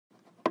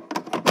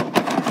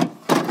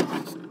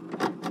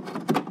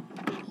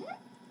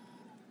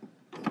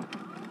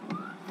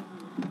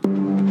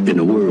In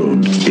a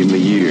world in the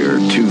year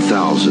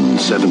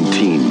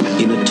 2017.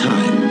 In a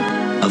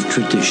time of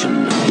tradition.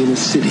 In a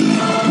city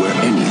where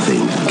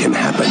anything can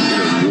happen.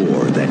 In a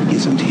war that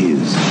isn't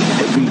his.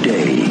 Every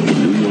day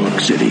in New York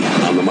City.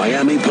 On the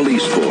Miami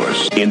Police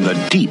Force. In the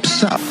Deep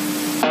South.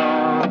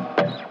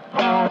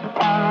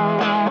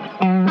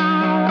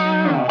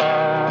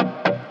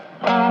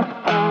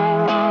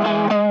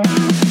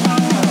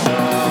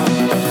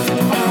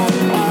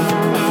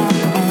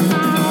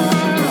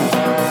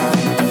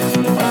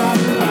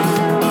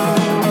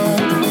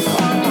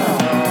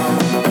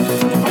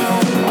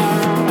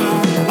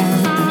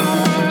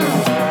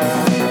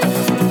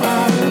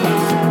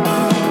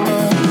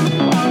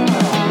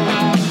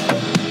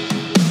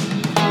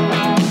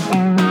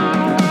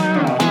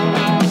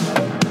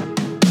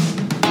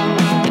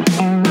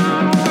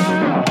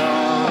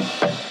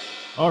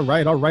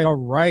 All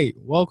right.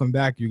 Welcome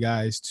back, you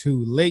guys,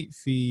 to Late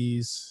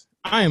Fees.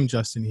 I am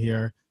Justin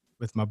here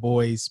with my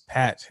boys,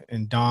 Pat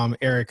and Dom.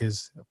 Eric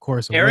is, of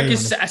course, Eric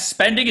is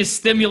spending his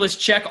stimulus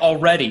check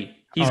already.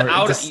 He's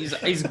out.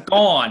 He's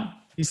gone.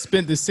 He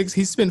spent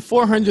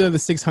 400 of the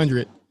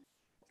 600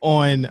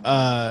 on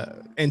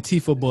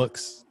Antifa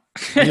books.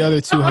 The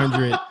other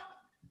 200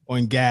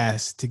 on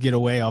gas to get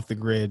away off the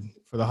grid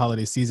for the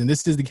holiday season.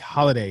 This is the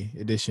holiday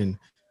edition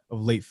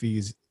of Late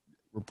Fees,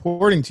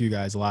 reporting to you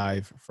guys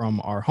live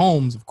from our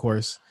homes, of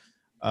course,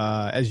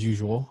 as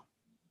usual.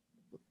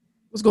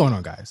 What's going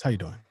on, guys? How you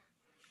doing?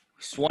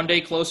 Just one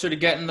day closer to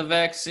getting the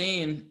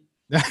vaccine.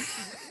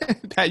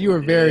 Pat, you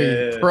were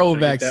very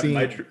pro-vaccine.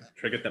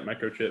 Try to get that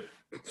microchip.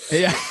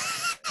 Yeah,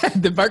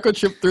 the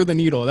microchip through the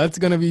needle. That's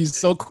going to be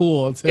so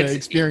cool to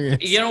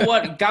experience. You know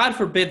what? God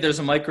forbid there's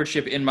a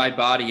microchip in my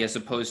body as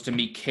opposed to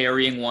me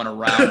carrying one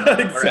around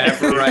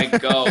wherever I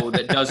go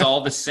that does all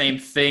the same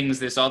things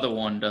this other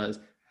one does.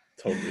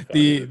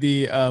 Totally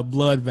the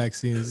blood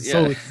vaccines.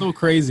 Yeah. So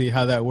crazy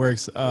how that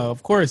works.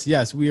 Of course,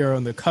 yes, we are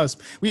on the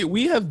cusp.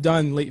 We have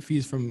done late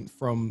fees from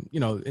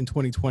in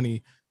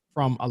 2020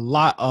 from a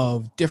lot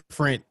of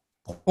different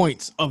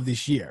points of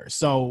this year.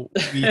 So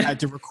we had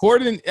to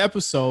record an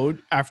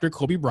episode after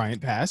Kobe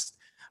Bryant passed.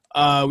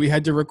 We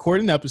had to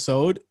record an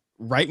episode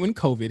right when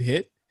COVID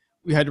hit.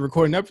 We had to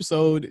record an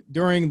episode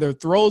during the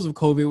throes of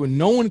COVID when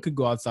no one could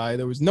go outside.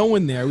 There was no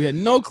one there. We had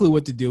no clue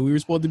what to do. We were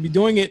supposed to be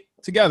doing it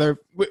together.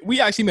 We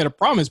actually made a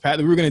promise, Pat,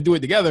 that we were going to do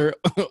it together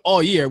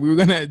all year. We were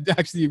going to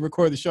actually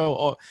record the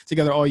show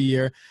together all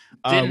year.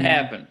 Didn't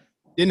happen.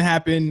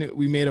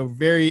 We made a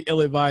very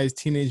ill-advised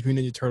Teenage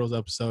Mutant Ninja Turtles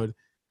episode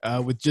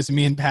with just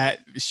me and Pat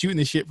shooting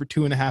the shit for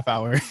 2.5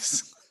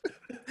 hours.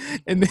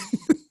 And then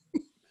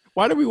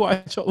why did we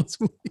watch all those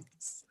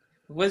movies?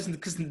 It wasn't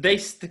because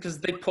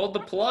they pulled the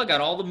plug on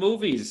all the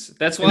movies.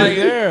 That's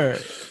why.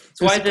 That's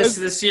why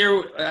this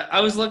year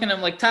I was looking at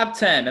them like top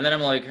 10, and then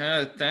I'm like,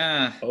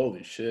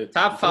 holy shit,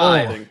 top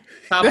 5,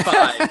 top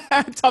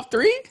 5, top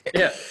 3.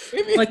 Yeah,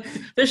 maybe. Like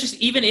there's just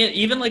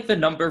even like the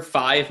number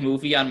 5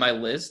 movie on my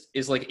list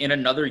is like in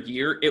another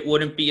year it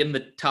wouldn't be in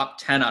the top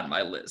 10 on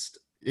my list.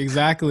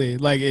 Exactly.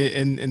 Like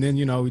and then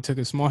we took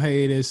a small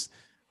hiatus.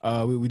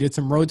 We did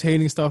some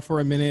rotating stuff for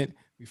a minute.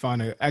 We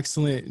found an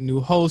excellent new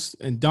host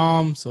in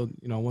Dom. So,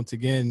 once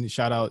again,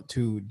 shout out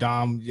to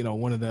Dom,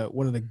 one of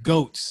the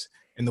GOATs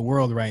in the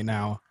world right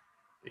now.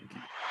 Thank you.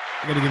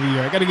 I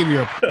gotta give you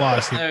your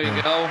applause here. There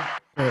you go.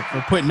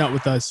 For putting up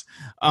with us.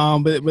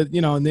 But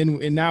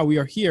and now we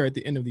are here at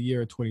the end of the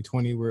year of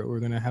 2020. We're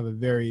gonna have a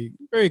very,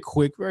 very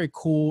quick, very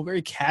cool,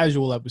 very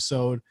casual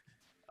episode.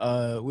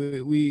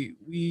 We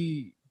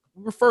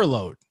were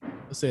furloughed.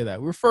 Let's say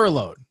that. We're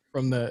furloughed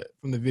from the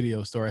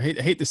video store. I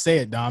hate to say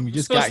it, Dom. You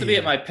just supposed got to be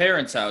at my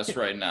parents' house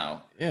right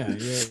now. Yeah.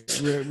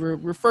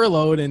 We're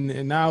furloughed,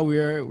 and now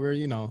we're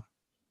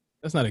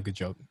that's not a good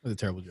joke. That's a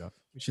terrible joke.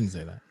 We shouldn't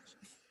say that.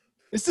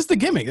 It's just the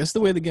gimmick. That's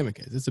the way the gimmick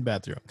is. It's a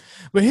bad joke.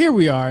 But here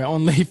we are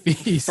on Late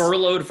Fees.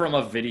 Furloughed from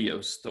a video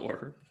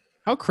store.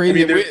 How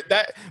crazy! We would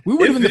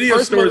have been video the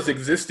first stores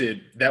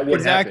existed. That would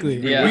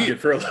exactly. happen. We would get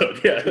furloughed.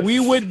 Yeah, we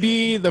would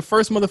be the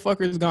first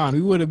motherfuckers gone.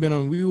 We would have been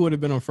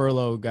on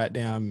furlough,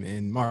 goddamn,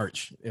 in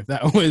March if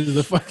that was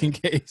the fucking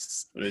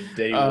case.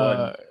 Day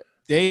one.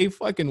 Day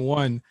fucking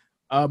one.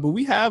 But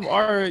we have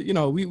our,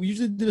 we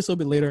usually do this a little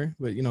bit later,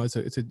 but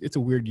it's a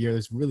weird year.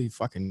 There's really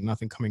fucking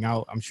nothing coming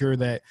out. I'm sure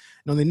that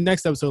on the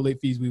next episode of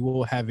Late Fees, we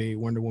will have a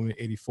Wonder Woman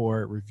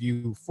 84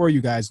 review for you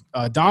guys.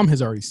 Dom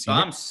has already seen it.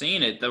 Dom's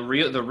seen it. The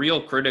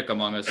real critic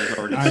among us has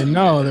already seen it. I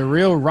know, the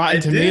real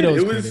Rotten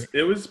Tomatoes critic.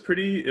 It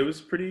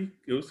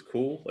was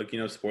cool. Like,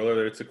 spoiler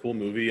alert, it's a cool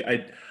movie.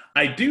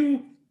 I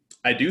do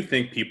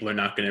think people are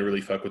not going to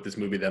really fuck with this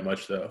movie that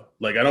much, though.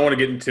 Like, I don't want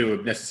to get into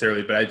it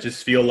necessarily, but I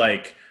just feel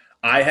like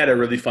I had a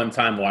really fun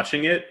time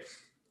watching it,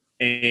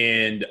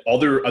 and all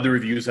the other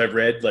reviews I've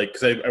read, like,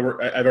 because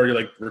I've already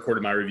like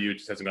recorded my review, it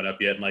just hasn't gone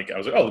up yet, and like I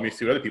was like, oh, let me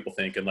see what other people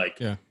think, and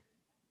like,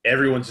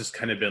 everyone's just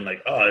kind of been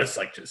like, oh, this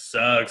like just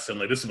sucks, and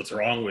like this is what's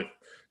wrong with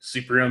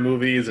superhero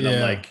movies, and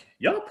I'm like,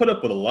 y'all put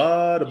up with a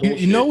lot of bullshit.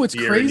 You know what's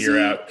crazy? Year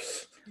out.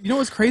 You know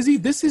what's crazy?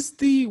 This is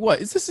the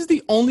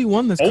only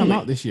one that's come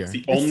out this year.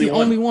 It's the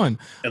only one.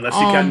 Unless you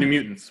count New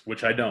Mutants,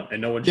 which I don't,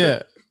 and no one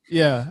should.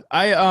 Yeah,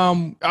 I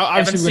haven't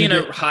obviously seen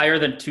a higher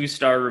than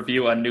 2-star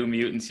review on New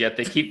Mutants yet.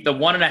 They keep the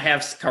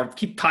 1.5 star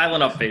keep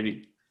piling up,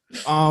 baby.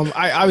 I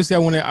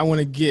want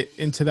to get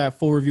into that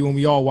full review when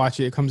we all watch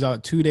it. It comes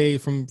out 2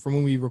 days from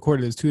when we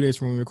recorded this. 2 days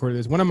from when we recorded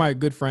this. One of my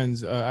good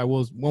friends,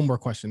 one more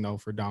question though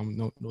for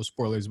Dom. No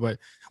spoilers, but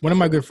one of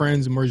my good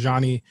friends,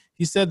 Marjani,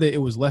 he said that it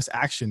was less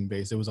action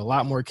based. It was a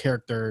lot more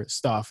character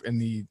stuff in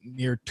the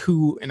near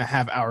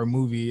 2.5 hour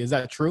movie. Is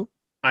that true?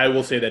 I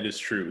will say that is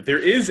true. There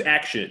is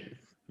action,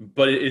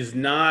 but it is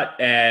not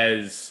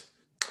as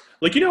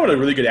like, you know, in a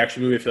really good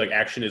action movie, I feel like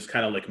action is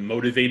kind of like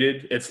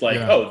motivated. It's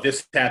like, oh,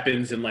 this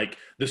happens, and like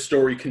the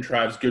story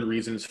contrives good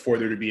reasons for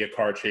there to be a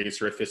car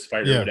chase or a fist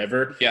fight or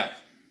whatever. Yeah.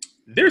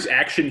 There's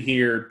action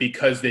here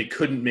because they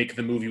couldn't make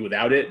the movie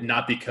without it,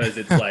 not because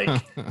it's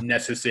like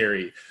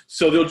necessary.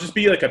 So there'll just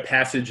be like a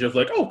passage of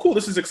like, oh, cool,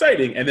 this is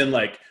exciting, and then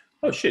like,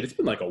 oh shit, it's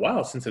been like a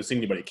while since I've seen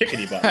anybody kick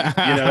anybody.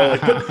 You know,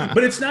 like,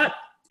 but it's not.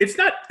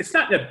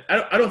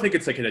 I don't think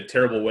it's like in a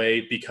terrible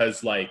way,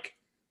 because like,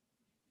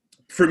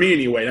 for me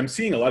anyway, and I'm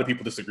seeing a lot of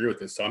people disagree with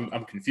this, so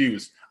I'm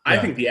confused. I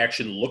think the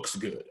action looks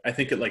good. I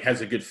think it like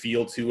has a good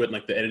feel to it, and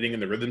like the editing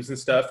and the rhythms and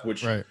stuff,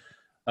 which I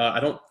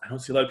don't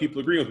see a lot of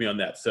people agreeing with me on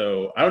that.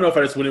 So I don't know if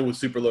I just went in with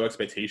super low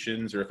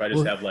expectations, or if I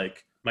just have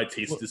like my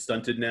taste is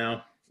stunted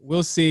now.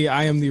 We'll see.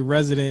 I am the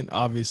resident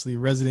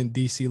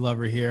DC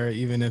lover here,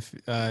 even if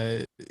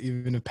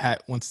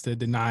Pat wants to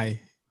deny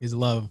his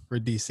love for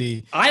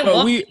DC. I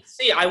love DC.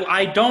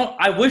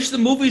 I wish the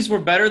movies were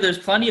better. There's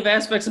plenty of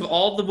aspects of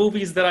all the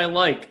movies that I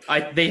like.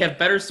 They have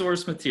better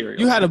source material.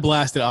 You had a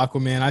blast at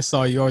Aquaman. I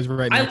saw you always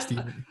right next to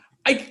you.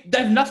 I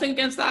have nothing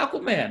against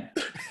Aquaman.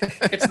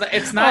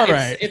 It's not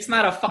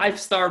a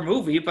 5-star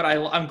movie, but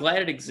I'm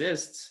glad it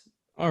exists.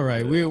 All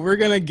right, we're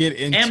gonna get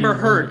into Amber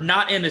Heard,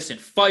 not innocent,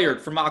 fired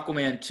from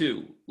Aquaman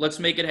 2. Let's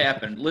make it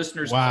happen,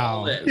 listeners.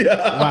 Wow,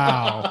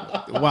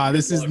 wow,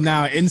 this is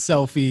now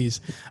incel fees.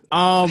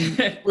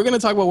 We're gonna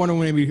talk about Wonder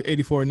Woman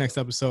 84 next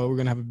episode. We're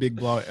gonna have a big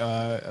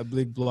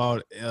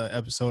blowout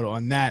episode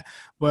on that.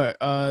 But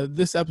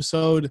this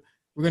episode,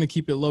 we're gonna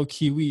keep it low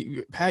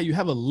key. Pat, you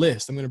have a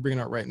list. I'm gonna bring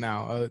it up right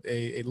now.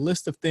 A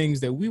list of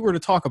things that we were to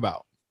talk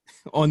about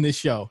on this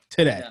show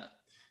today. Yeah.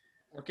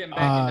 We're getting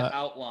back into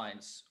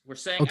outlines. We're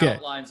saying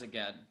outlines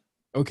again.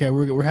 Okay,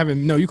 we're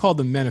having you called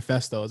them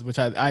manifestos, which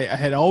I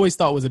had always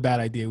thought was a bad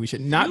idea. We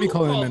should not be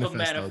calling them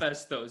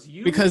manifestos.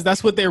 Because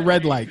that's what they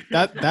read like.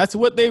 That's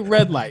what they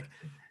read like.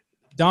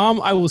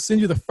 Dom, I will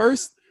send you the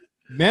first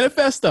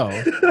manifesto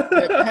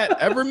that Pat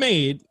ever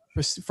made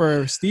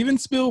for Steven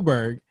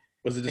Spielberg.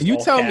 Was it just and you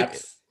all tell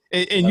caps?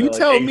 And you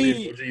tell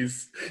me,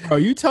 bro,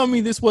 you tell me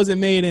this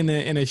wasn't made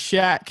in a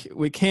shack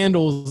with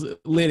candles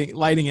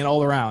lighting it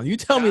all around. You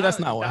tell me that's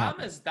not what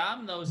happened.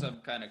 Dom knows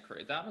I'm kind of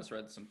crazy. Dom has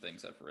read some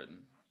things I've written.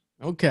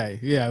 Okay,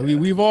 yeah,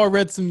 we've all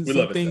read some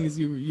things.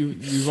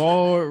 You've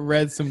all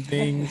read some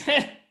things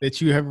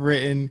that you have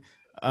written.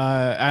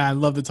 And I'd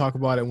love to talk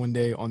about it one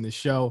day on the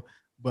show.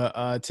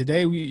 But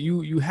today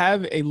you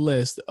have a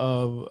list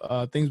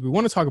of things we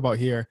want to talk about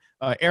here.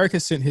 Eric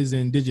has sent his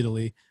in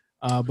digitally.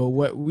 But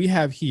what we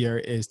have here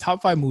is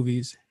top 5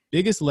 movies,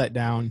 biggest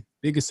letdown,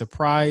 biggest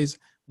surprise,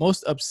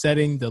 most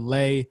upsetting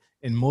delay,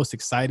 and most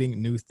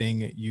exciting new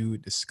thing you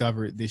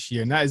discovered this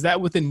year. Now, is that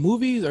within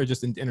movies or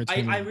just in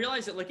entertainment? I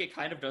realize that it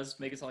kind of does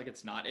make it sound like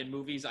it's not in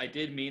movies. I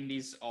did mean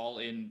these all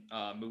in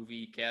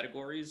movie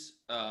categories,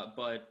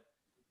 but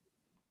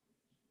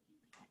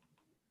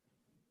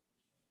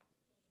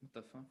what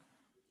the fuck?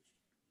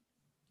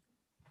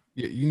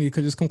 Yeah, you need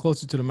to just come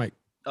closer to the mic.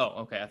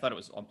 Oh, okay. I thought it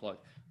was unplugged.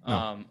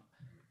 No.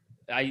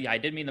 I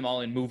did mean them all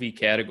in movie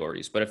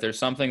categories, but if there's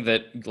something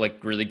that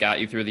really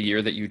got you through the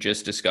year that you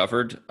just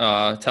discovered,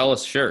 tell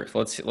us. Sure,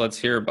 let's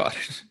hear about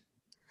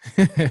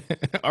it.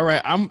 All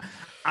right,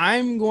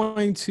 I'm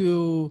going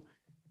to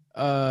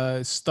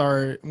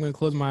start. I'm going to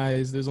close my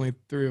eyes. There's only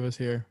 3 of us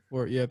here.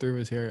 3 of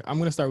us here. I'm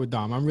going to start with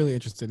Dom. I'm really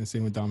interested in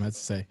seeing what Dom has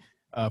to say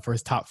for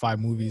his top 5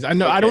 movies. I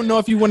know. Okay. I don't know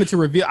if you wanted to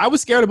reveal. I was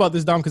scared about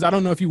this, Dom, because I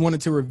don't know if you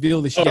wanted to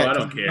reveal this yet. I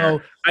don't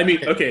care. I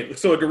mean, okay.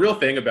 So a real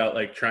thing about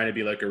trying to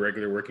be a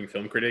regular working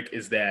film critic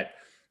is that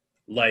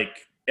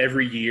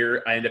every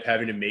year I end up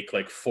having to make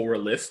 4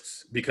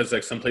 lists because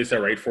some place I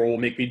write for will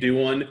make me do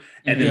one,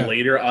 and then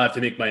later I'll have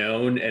to make my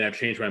own, and I've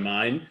changed my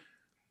mind.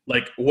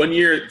 One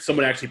year,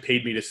 someone actually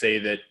paid me to say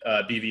that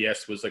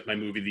BVS was my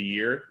movie of the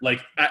year.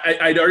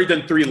 I'd already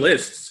done 3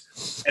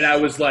 lists, and I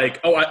was like,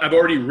 oh, I've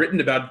already written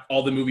about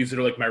all the movies that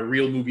are my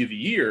real movie of the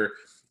year.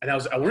 And I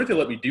wonder if they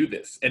let me do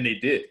this, and they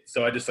did.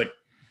 So I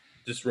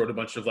just wrote a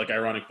bunch of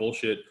ironic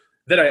bullshit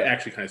that I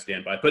actually kind of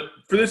stand by. But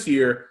for this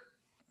year,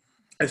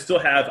 I still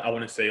have, I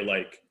want to say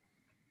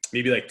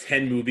maybe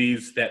 10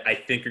 movies that I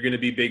think are going to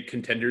be big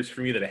contenders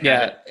for me that I haven't.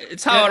 Yeah,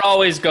 it's how it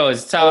always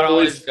goes. It's how it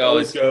always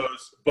goes.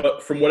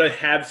 But from what I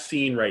have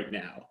seen right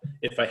now,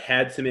 if I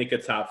had to make a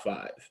top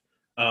 5,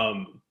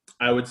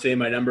 I would say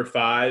my number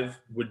 5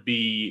 would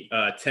be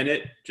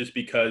Tenet, just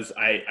because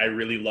I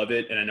really love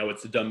it, and I know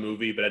it's a dumb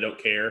movie, but I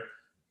don't care.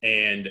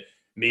 And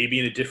maybe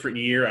in a different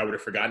year, I would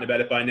have forgotten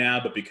about it by now,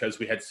 but because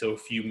we had so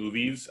few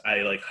movies,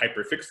 I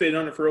hyper fixated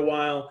on it for a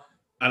while.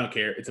 I don't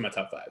care. It's in my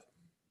top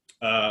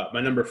 5.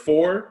 My number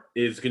 4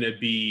 is gonna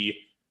be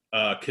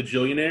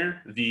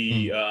Kajillionaire,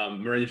 the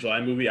Miranda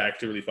July movie. I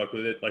actually really fucked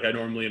with it. Like I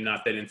normally am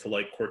not that into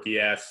like quirky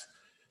ass,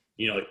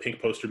 like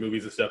pink poster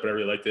movies and stuff, but I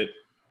really liked it.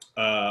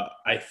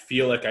 I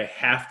feel like I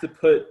have to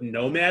put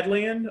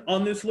Nomadland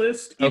on this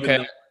list.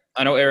 Okay,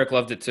 I know Eric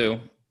loved it too.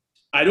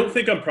 I don't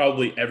think I'm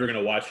probably ever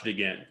gonna watch it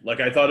again. Like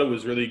I thought it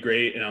was really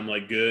great, and I'm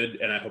like good,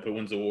 and I hope it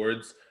wins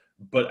awards.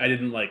 But I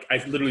didn't like. I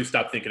literally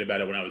stopped thinking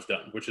about it when I was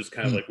done, which is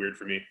kind of like weird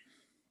for me.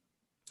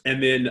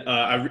 And then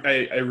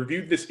I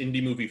reviewed this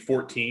indie movie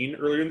 14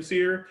 earlier this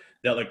year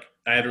that like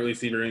I haven't really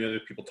seen very many other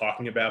people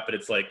talking about, but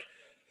it's like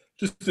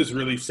just this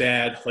really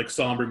sad, like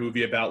somber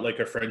movie about like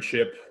a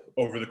friendship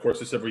over the course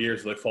of several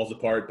years, like falls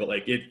apart, but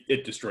like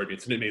it destroyed me.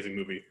 It's an amazing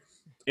movie.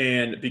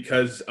 And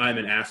because I'm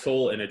an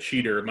asshole and a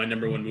cheater, my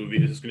number 1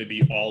 movie is going to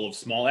be all of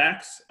Small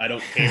Axe. I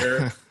don't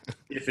care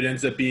if it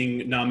ends up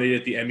being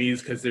nominated at the Emmys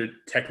because they're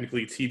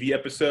technically TV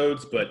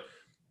episodes, but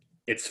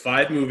it's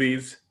 5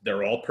 movies.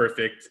 They're all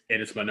perfect, and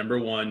it's my number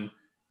 1,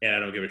 and I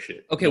don't give a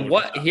shit. Okay,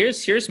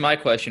 here's my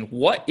question.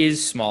 What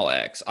is Small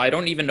Axe? I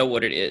don't even know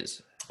what it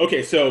is.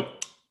 Okay, so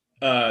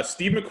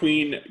Steve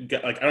McQueen,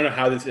 I don't know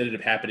how this ended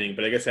up happening,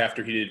 but I guess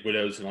after he did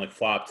Widows and like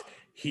flopped,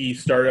 he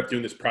started up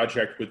doing this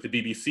project with the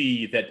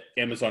BBC that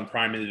Amazon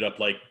Prime ended up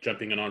like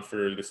jumping in on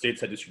for the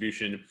stateside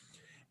distribution.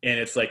 And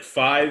it's like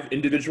 5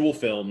 individual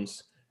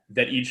films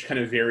that each kind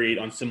of varied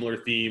on similar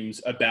themes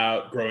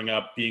about growing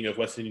up being of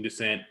West Indian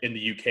descent in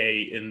the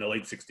UK in the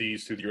late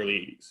 60s through the early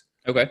 80s.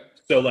 Okay.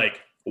 So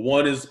like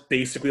one is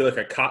basically like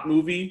a cop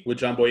movie with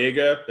John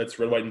Boyega. That's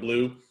Red, White, and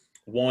Blue.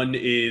 One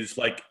is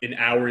like an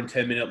hour and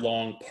 10-minute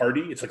long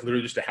party. It's like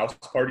literally just a house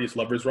party. It's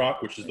Lovers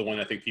Rock, which is the one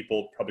I think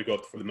people probably go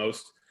up for the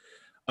most.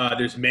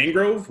 There's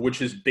Mangrove,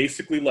 which is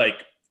basically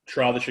like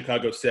Trial of the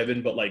Chicago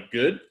 7, but like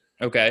good.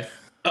 Okay.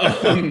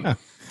 And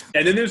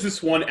then there's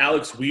this one,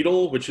 Alex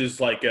Wheatle, which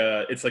is like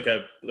sort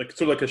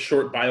of like a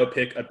short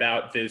biopic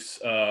about this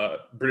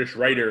British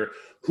writer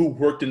who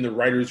worked in the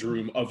writer's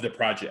room of the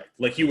project.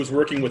 Like he was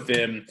working with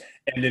them,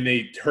 and then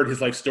they heard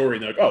his life story,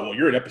 and they're like, "Oh, well,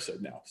 you're an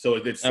episode now." So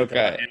it's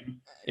okay.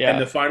 Yeah. And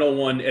the final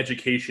one,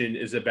 Education,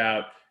 is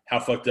about how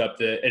fucked up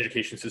the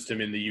education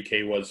system in the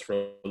UK was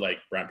for like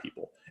brown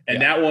people. And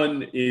that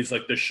one is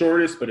like the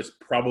shortest, but it's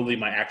probably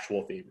my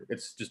actual favorite.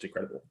 It's just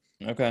incredible.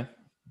 Okay.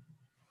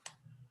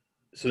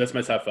 So that's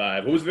my top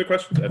 5. What was the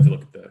question? I have to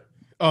look at the.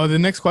 The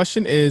next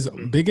question is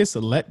biggest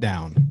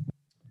letdown.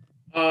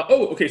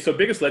 Okay. So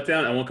biggest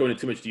letdown. I won't go into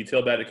too much detail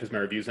about it because my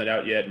review's not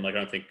out yet, and like I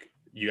don't think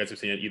you guys have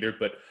seen it either.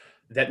 But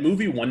that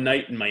movie One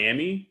Night in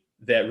Miami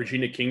that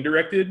Regina King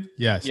directed.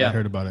 Yes, I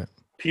heard about it.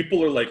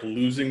 People are like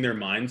losing their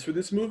minds for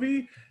this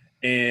movie,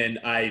 and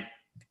I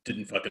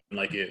didn't fucking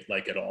like it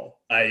like at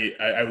all.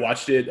 I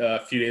watched it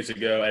a few days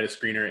ago at a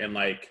screener, and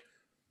like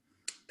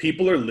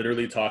people are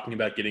literally talking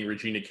about getting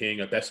Regina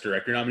King a Best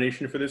Director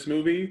nomination for this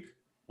movie,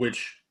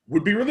 which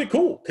would be really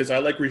cool because I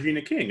like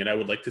Regina King and I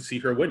would like to see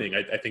her winning.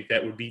 I think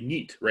that would be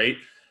neat, right?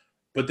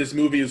 But this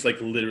movie is like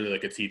literally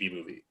like a TV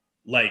movie,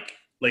 like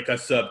a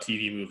sub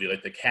TV movie.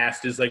 Like the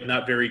cast is like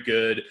not very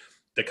good.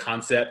 The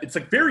concept, it's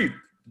like very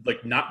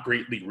like not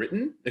greatly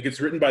written. Like it's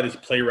written by this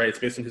playwright. It's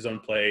based on his own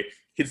play.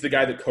 He's the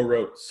guy that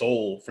co-wrote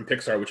Soul from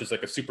Pixar, which is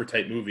like a super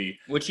tight movie.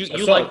 Which you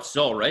liked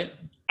Soul, right?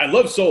 I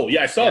love Soul.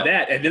 Yeah, I saw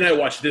that. And then I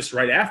watched this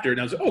right after, and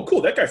I was like, oh,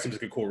 cool. That guy seems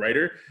like a cool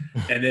writer.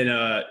 And then,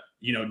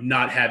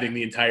 not having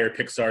the entire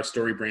Pixar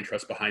story brain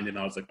trust behind him,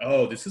 I was like,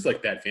 oh, this is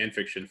like that fan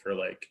fiction for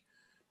like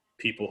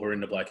people who are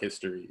into Black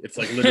history. It's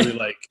like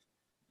literally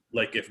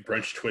like if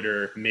Brunch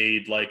Twitter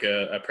made like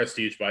a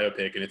prestige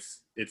biopic, and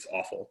it's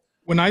awful.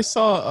 When I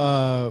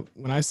saw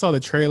the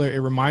trailer, it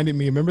reminded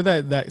me. Remember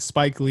that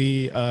Spike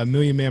Lee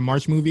Million Man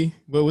March movie?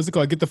 What was it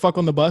called? Get the fuck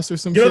on the bus or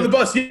something? Get on the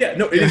bus. Yeah,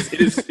 no,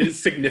 it is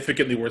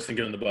significantly worse than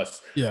Get on the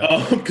Bus.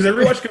 Yeah, because I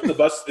rewatched Get on the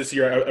Bus this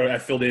year. I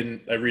filled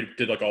in. I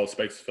did like all of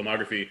Spike's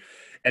filmography,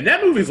 and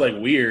that movie's like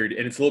weird,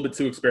 and it's a little bit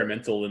too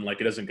experimental, and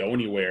like it doesn't go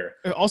anywhere.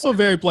 Also,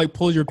 very like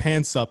pull your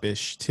pants up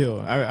ish too.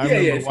 I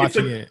remember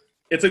watching it.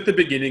 It's like the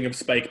beginning of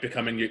Spike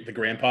becoming the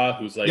grandpa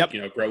who's like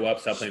grow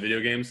up, stop playing video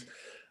games.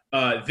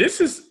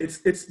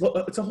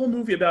 It's a whole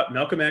movie about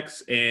Malcolm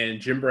X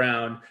and Jim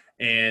Brown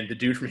and the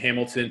dude from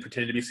Hamilton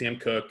pretending to be Sam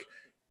Cooke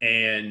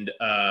and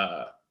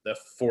the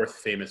fourth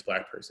famous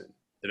black person.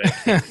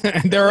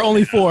 There are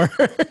only 4.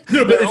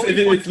 No, but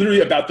it's literally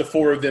about the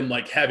 4 of them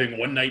like having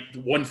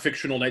one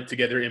fictional night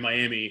together in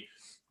Miami.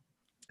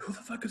 Who the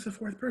fuck is the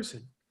 4th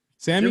person?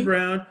 Sammy? Jim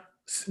Brown.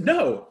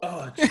 No.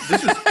 Oh, this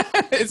is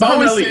it's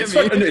Muhammad Ali.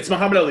 It's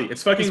Muhammad Ali.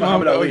 It's fucking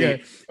Muhammad Ali.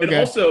 Okay. And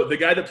also, the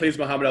guy that plays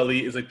Muhammad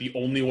Ali is like the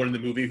only one in the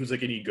movie who's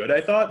like any good, I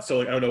thought. So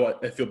like, I don't know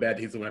what, I feel bad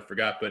he's the one I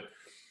forgot, but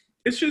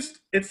I feel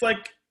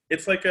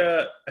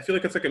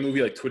like it's like a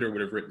movie like Twitter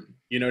would have written.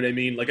 You know what I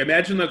mean? Like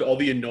imagine like all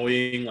the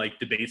annoying like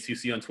debates you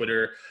see on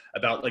Twitter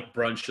about like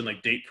brunch and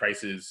like date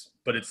prices,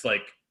 but it's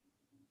like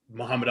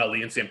Muhammad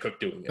Ali and Sam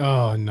Cooke doing it.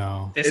 Oh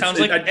no! This sounds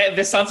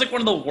like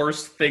one of the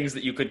worst things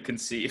that you could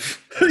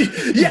conceive.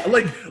 Yeah,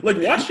 like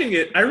watching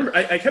it, I remember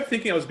I kept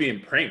thinking I was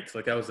being pranked.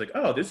 Like I was like,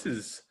 oh, this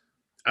is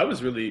I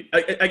was really,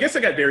 I guess I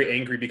got very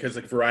angry because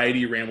like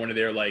Variety ran one of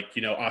their like,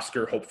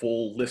 Oscar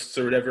hopeful lists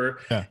or whatever.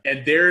 Yeah.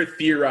 And their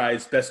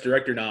theorized best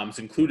director noms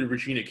included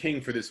Regina King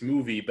for this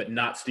movie, but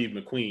not Steve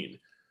McQueen.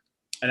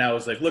 And I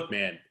was like, look,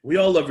 man, we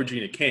all love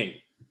Regina King,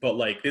 but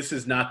like, this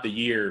is not the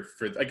year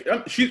for like,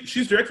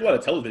 she's directed a lot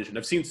of television.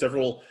 I've seen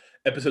several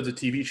episodes of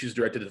TV she's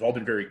directed. They've all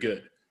been very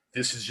good.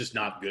 This is just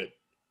not good.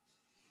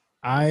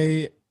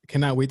 I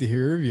cannot wait to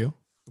hear your review.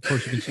 Of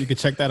course, you can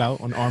check that out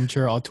on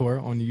Armchair Auteur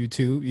on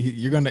YouTube.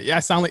 You're gonna,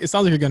 it sounds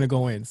like you're gonna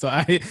go in. So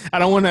I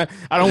don't want to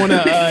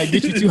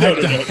get you too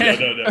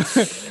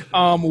hyped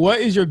up. No. What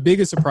is your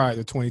biggest surprise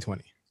of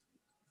 2020?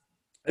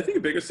 I think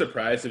the biggest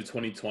surprise of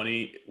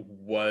 2020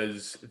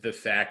 was the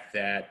fact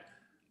that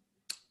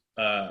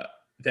I'm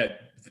gonna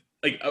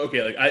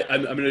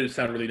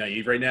sound really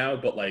naive right now,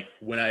 but like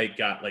when I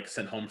got like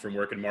sent home from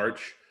work in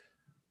March,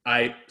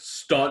 I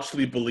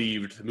staunchly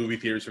believed the movie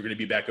theaters were going to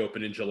be back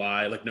open in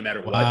July, like no matter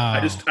what. Wow.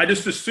 I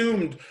just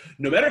assumed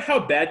no matter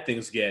how bad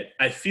things get,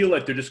 I feel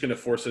like they're just going to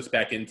force us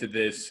back into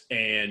this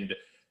and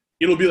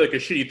it'll be like a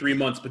shitty 3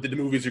 months, but then the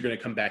movies are going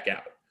to come back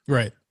out.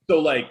 Right.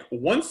 So like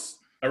once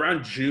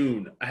around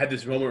June, I had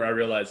this moment where I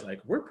realized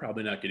like, we're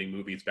probably not getting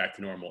movies back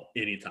to normal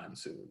anytime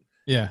soon.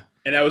 Yeah.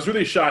 And I was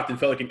really shocked and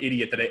felt like an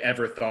idiot that I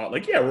ever thought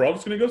like, yeah, we're all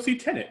just going to go see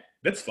Tenet.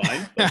 That's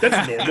fine. Like,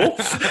 that's normal.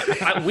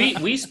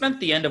 We spent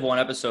the end of one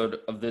episode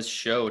of this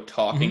show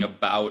talking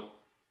about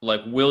like,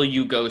 will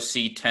you go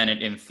see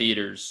Tenet in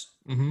theaters?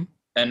 Mm-hmm.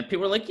 And people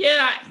were like,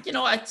 yeah,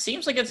 it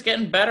seems like it's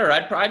getting better.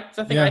 I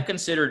think I'd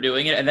consider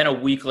doing it. And then a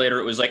week later,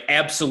 it was like,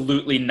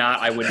 absolutely not.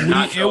 I would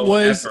not go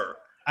ever.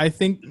 I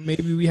think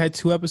maybe we had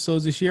 2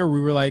 episodes this year where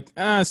we were like,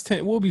 it's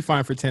Tenet. We'll be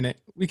fine for Tenet.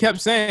 We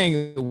kept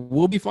saying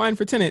we'll be fine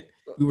for Tenet.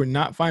 We were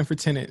not fine for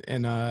Tenet,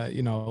 and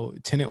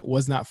Tenet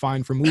was not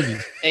fine for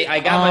movies. Hey, I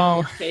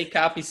got my 4K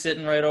copy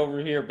sitting right over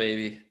here,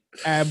 baby.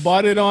 I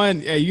bought it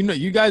on.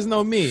 You guys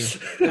know me.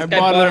 I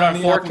bought it on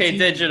 4K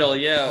digital,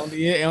 yeah,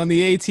 on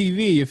the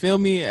ATV. You feel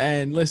me?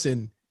 And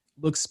listen,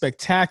 looks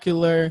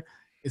spectacular.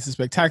 It's a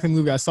spectacular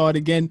movie. I saw it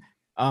again.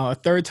 A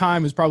third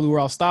time is probably where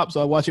I'll stop. So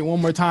I'll watch it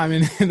one more time,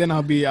 and then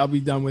I'll be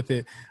done with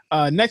it.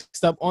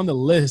 Next up on the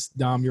list,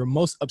 Dom, your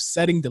most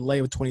upsetting delay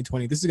of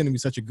 2020. This is going to be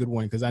such a good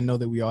one because I know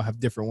that we all have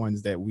different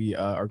ones that we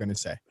are going to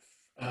say.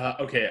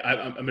 Okay,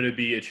 I'm going to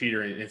be a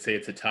cheater and say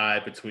it's a tie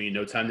between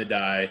No Time to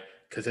Die,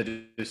 because I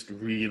just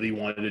really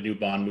wanted a new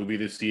Bond movie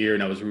this year,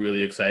 and I was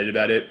really excited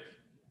about it.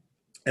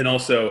 And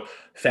also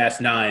Fast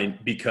 9,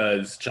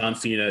 because John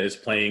Cena is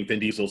playing Vin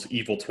Diesel's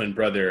evil twin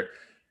brother,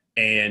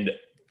 and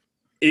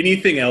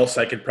anything else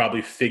I could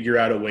probably figure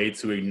out a way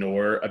to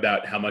ignore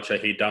about how much I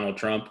hate Donald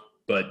Trump.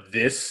 But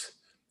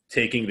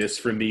taking this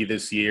from me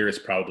this year is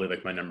probably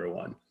like my number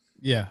one.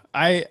 Yeah,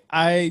 I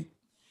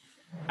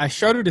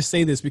shudder to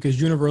say this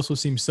because Universal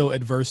seems so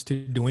adverse to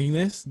doing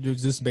this,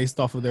 just based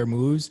off of their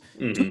moves.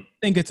 Mm-hmm. Do you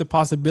think it's a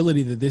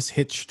possibility that this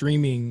hits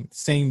streaming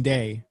same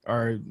day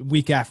or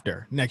week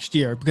after next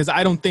year? Because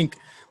I don't think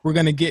we're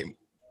going to get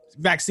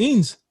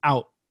vaccines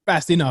out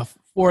fast enough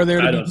for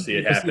there to I don't see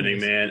it happening,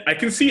 man. I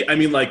can see,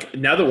 like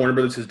now that Warner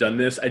Brothers has done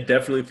this, I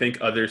definitely think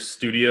other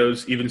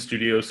studios, even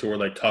studios who are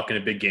like talking a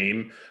big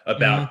game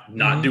about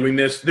not doing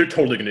this, they're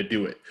totally going to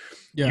do it.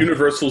 Yeah.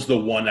 Universal's the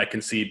one I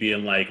can see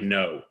being like,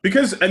 no.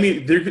 Because,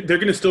 they're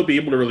going to still be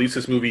able to release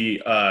this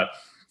movie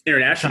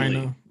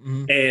internationally.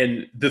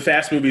 And the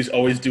Fast movies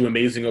always do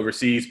amazing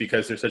overseas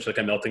because they're such like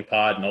a melting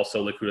pot, and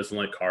also like who doesn't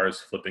like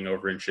cars flipping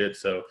over and shit.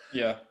 So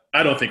yeah,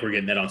 I don't think we're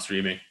getting that on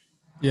streaming.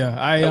 Yeah,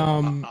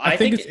 I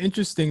think it's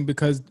interesting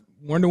because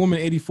Wonder Woman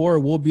 84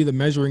 will be the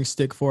measuring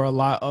stick for a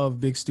lot of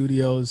big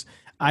studios.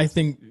 I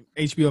think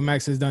HBO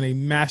Max has done a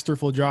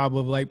masterful job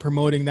of like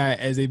promoting that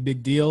as a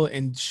big deal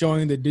and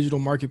showing that digital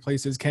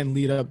marketplaces can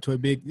lead up to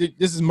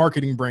this is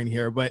marketing brain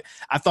here, but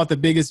I thought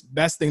the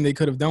best thing they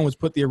could have done was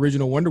put the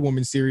original Wonder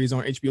Woman series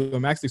on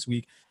HBO Max this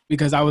week,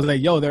 because I was like,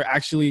 yo, they're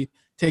actually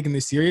taking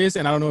this serious.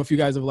 And I don't know if you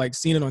guys have like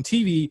seen it on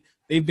TV.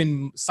 They've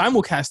been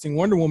simulcasting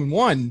Wonder Woman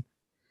 1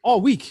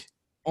 all week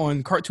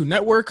on Cartoon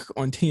Network,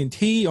 on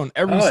TNT, on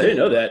every. I didn't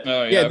know that.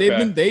 Oh, yeah, they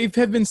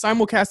have been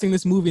simulcasting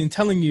this movie and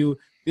telling you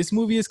this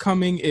movie is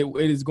coming. It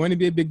is going to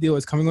be a big deal.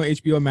 It's coming on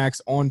HBO Max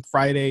on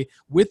Friday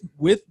with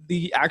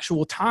the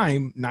actual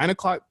time,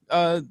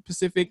 9:00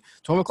 Pacific,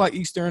 12:00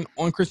 Eastern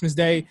on Christmas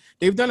Day.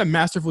 They've done a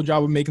masterful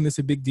job of making this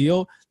a big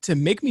deal to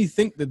make me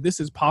think that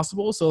this is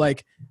possible. So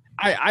like,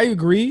 I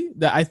agree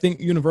that I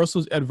think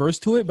Universal's adverse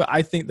to it, but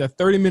I think the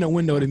 30-minute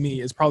window to me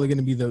is probably going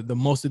to be the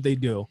most that they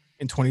do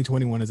in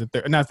 2021. Is a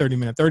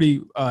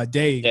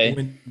 30-day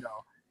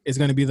window is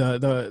going to be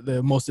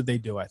the most that they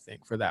do, I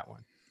think, for that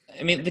one.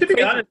 To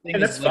be honest,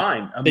 and that's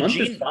fine. A month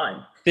is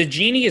fine. The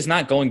genie is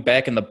not going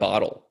back in the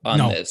bottle on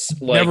this.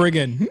 Like, never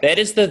again. That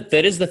is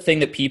the thing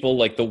that people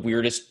like. The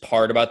weirdest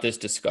part about this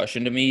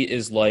discussion to me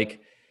is like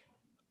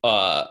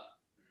I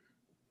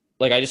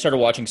just started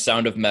watching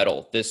Sound of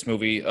Metal, this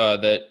movie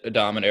that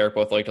Adam and Eric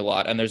both liked a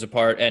lot. And there's a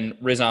part, and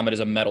Riz Ahmed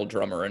is a metal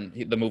drummer,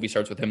 and the movie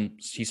starts with him.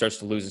 He starts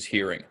to lose his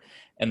hearing,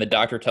 and the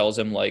doctor tells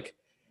him like,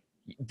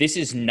 "This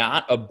is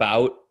not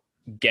about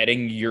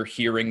getting your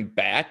hearing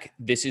back.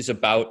 This is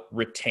about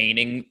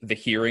retaining the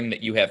hearing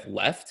that you have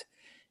left.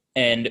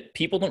 And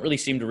people don't really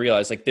seem to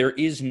realize, like,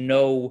 there's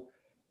no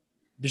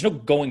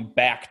going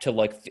back to,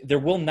 like, there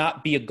will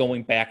not be a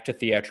going back to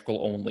theatrical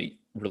only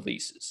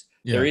releases.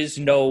 Yeah. There is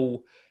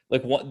no,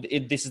 like,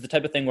 this is the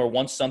type of thing where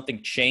once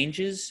something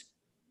changes,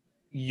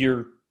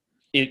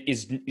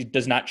 it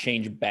does not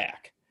change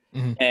back.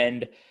 Mm-hmm.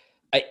 And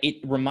it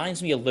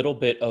reminds me a little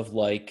bit of,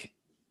 like,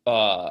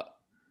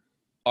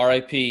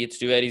 R.I.P. It's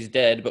too bad he's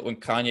dead. But when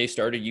Kanye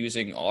started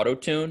using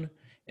autotune,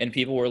 and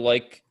people were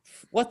like,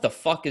 "What the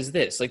fuck is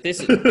this? Like, this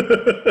is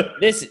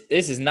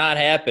this is not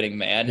happening,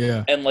 man."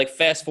 Yeah. And, like,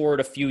 fast forward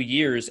a few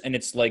years, and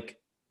it's like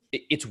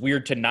it's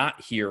weird to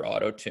not hear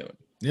autotune.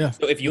 Yeah.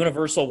 So if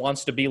Universal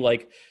wants to be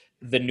like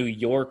the New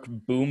York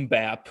boom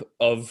bap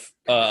of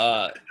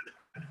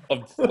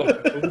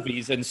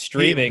movies and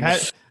streaming.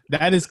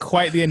 That is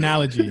quite the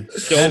analogy.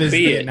 So that is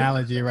be the it.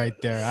 analogy right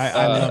there.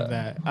 I love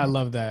that. I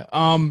love that.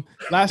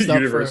 Last up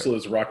Universal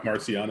is Rock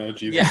Marciano.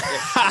 Jesus.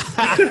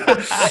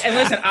 Yeah. And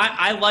listen,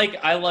 I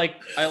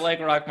like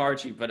Rock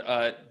Marchi, but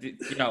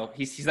you know,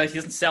 he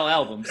doesn't sell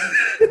albums.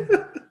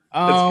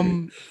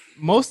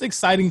 Most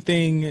exciting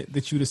thing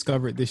that you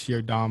discovered this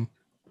year, Dom?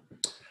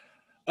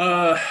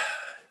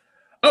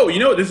 Oh, you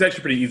know what? This is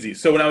actually pretty easy.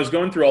 So when I was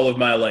going through all of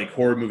my, like,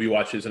 horror movie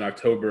watches in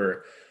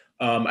October,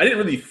 I didn't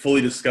really fully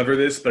discover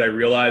this, but I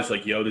realized,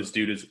 like, yo, this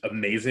dude is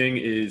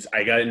amazing.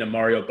 I got into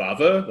Mario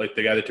Bava, like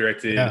the guy that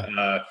directed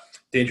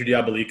Danger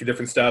Diabolique and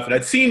different stuff. And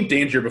I'd seen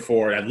Danger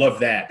before, and I loved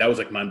that. That was,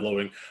 like,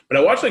 mind-blowing. But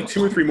I watched, like,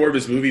 2 or 3 more of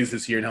his movies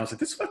this year, and I was like,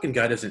 this fucking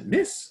guy doesn't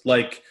miss.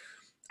 Like,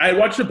 I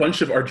watched a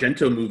bunch of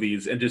Argento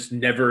movies and just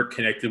never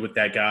connected with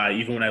that guy,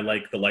 even when I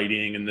liked the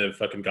lighting and the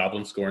fucking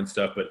Goblin score and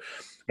stuff. But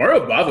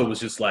Mario Bava was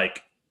just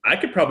like, I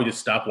could probably just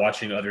stop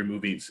watching other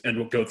movies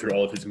and go through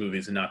all of his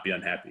movies and not be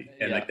unhappy.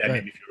 And that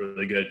made me feel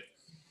really good.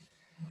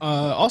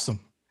 Awesome.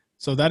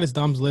 So that is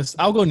Dom's list.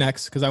 I'll go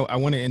next because I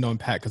want to end on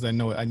Pat because I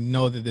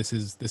know that this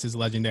is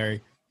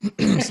legendary.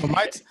 So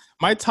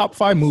my top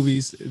 5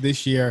 movies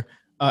this year.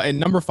 At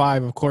number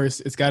 5, of course,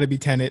 it's got to be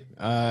Tenet.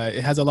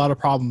 It has a lot of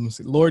problems.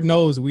 Lord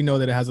knows we know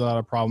that it has a lot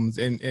of problems.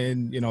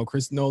 And you know,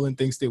 Chris Nolan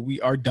thinks that we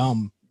are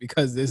dumb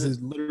because this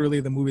is literally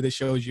the movie that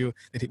shows you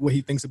what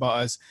he thinks about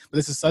us. But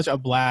this is such a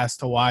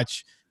blast to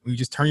watch. You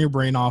just turn your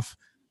brain off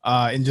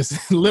and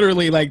just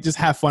literally, like, just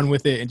have fun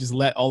with it and just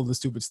let all of the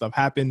stupid stuff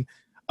happen.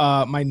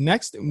 My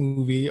next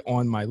movie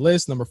on my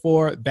list, number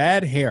 4,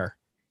 Bad Hair.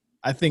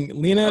 I think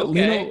Lena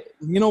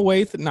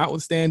Waithe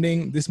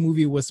notwithstanding, this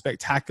movie was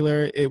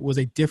spectacular. It was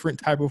a different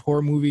type of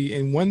horror movie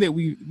and one that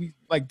we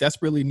like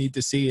desperately need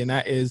to see, and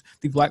that is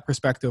the Black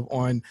perspective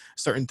on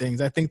certain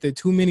things. I think that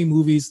too many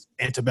movies,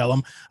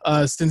 Antebellum,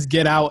 since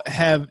Get Out,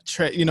 have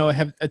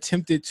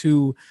attempted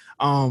to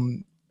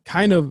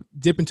kind of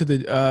dip into the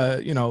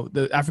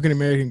the African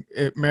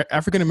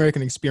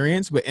American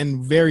experience, but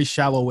in very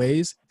shallow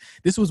ways.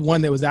 This was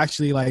one that was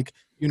actually, like,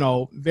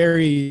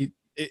 very.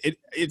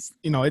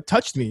 It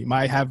touched me.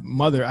 I have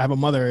a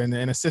mother and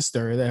a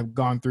sister that have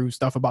gone through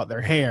stuff about their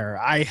hair.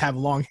 I have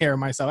long hair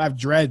myself. I have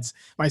dreads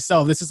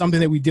myself. This is something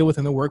that we deal with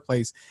in the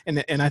workplace.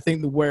 And I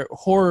think where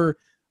horror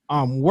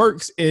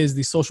works is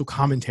the social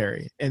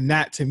commentary. And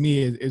that, to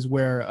me, is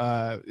where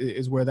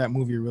that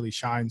movie really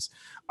shines.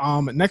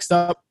 Next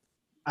up,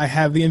 I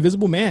have The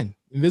Invisible Man.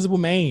 Invisible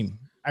Man.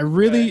 I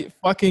really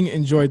fucking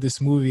enjoyed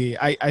this movie.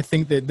 I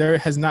think that there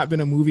has not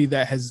been a movie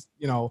that has,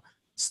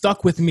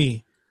 stuck with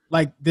me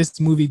like this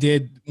movie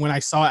did when I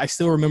saw it. I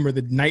still remember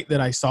the night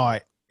that I saw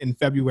it in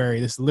February.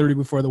 This is literally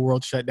before the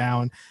world shut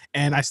down.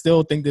 And I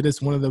still think that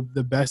it's one of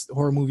the best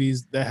horror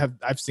movies that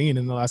I've seen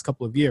in the last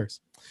couple of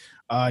years.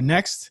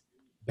 Next,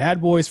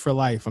 Bad Boys for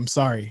Life. I'm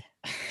sorry.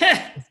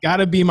 It's got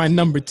to be my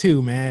number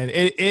 2, man.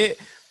 It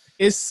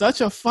is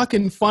such a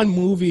fucking fun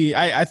movie.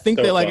 I think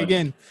so that, like, fun.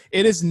 Again,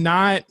 it is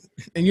not,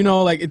 and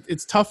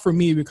it's tough for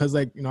me because,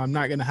 like, I'm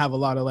not going to have a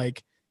lot of,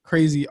 like,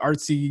 crazy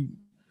artsy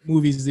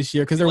movies this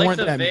year because there weren't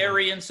that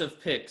variance of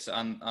picks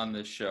on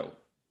this show.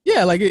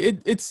 Yeah, like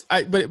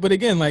but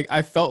again, like,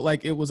 I felt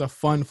like it was a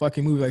fun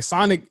fucking movie. Like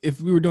Sonic,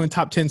 if we were doing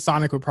top 10,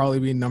 Sonic would probably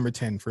be number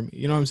 10 for me.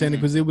 You know what I'm saying?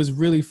 Because it was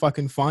really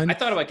fucking fun. I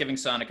thought about giving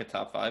Sonic a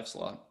top 5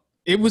 slot.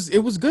 It was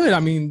good. I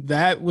mean,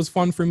 that was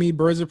fun for me.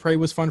 Birds of Prey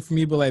was fun for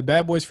me, but, like,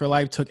 Bad Boys for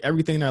Life took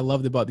everything that I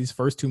loved about these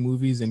first 2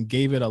 movies and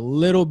gave it a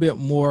little bit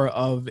more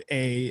of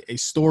a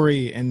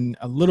story and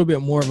a little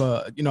bit more of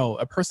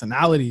a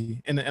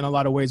personality in a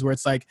lot of ways, where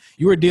it's like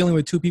you were dealing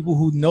with 2 people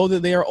who know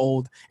that they are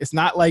old. It's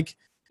not like,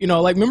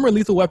 like, remember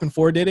Lethal Weapon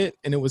 4 did it,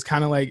 and it was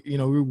kind of like, we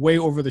were way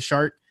over the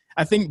shark.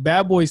 I think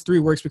Bad Boys 3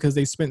 works because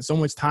they spent so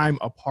much time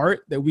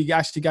apart that we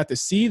actually got to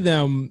see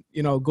them,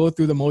 go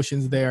through the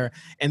motions there.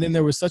 And then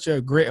there was such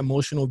a great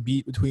emotional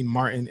beat between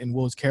Martin and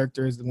Will's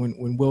characters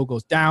when Will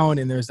goes down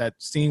and there's that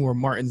scene where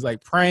Martin's,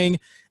 like, praying.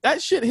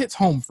 That shit hits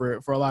home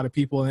for a lot of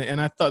people. And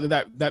I thought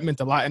that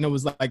meant a lot. And it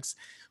was like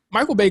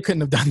Michael Bay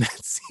couldn't have done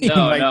that scene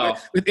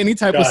with any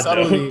type of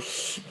subtlety.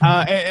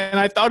 And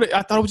I thought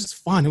it was just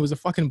fun. It was a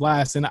fucking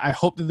blast. And I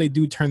hope that they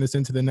do turn this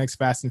into the next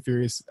Fast and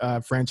Furious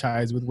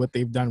franchise with what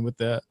they've done with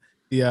the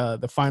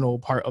the final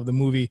part of the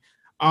movie.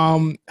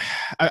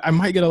 I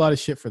might get a lot of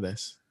shit for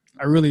this.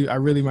 I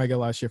really might get a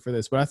lot of shit for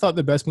this. But I thought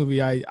the best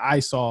movie I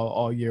saw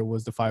all year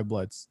was The Five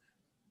Bloods.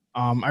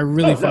 I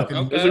really It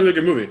was a really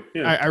good movie.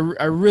 Yeah.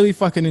 I really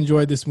fucking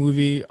enjoyed this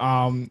movie.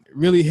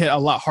 Really hit a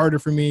lot harder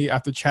for me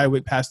after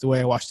Chadwick passed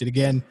away. I watched it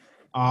again.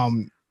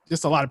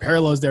 Just a lot of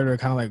parallels there that are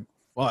kind of like,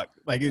 fuck.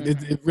 Like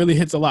it really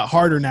hits a lot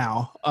harder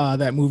now.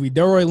 That movie.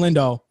 Delroy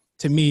Lindo,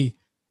 to me,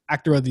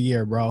 actor of the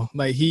year, bro.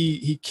 Like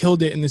he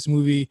killed it in this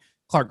movie.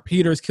 Clark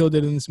Peters killed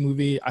it in this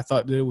movie. I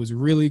thought that it was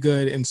really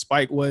good, and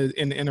Spike was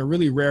in a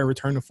really rare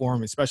return to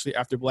form, especially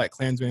after Black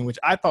Klansman, which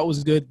I thought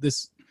was good.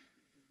 This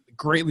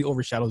greatly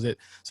overshadows it.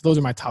 So those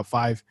are my top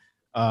 5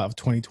 of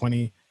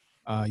 2020.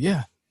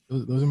 Yeah,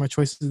 those are my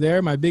choices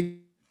there. My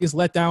biggest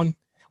letdown.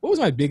 What was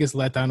my biggest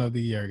letdown of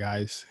the year,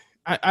 guys?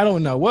 I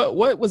don't know.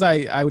 What was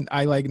I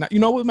like? You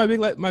know what my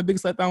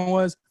biggest letdown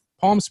was?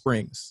 Palm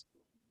Springs.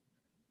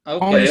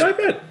 Okay, I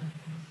bet.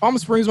 Palm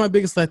Springs was my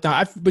biggest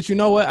letdown. But you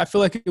know what? I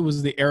feel like it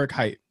was the Eric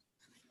hype.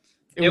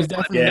 It was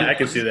definitely. Yeah, I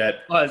can see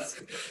that.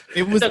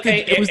 It was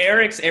okay. It was,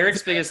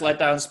 Eric's biggest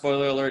letdown.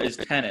 Spoiler alert: is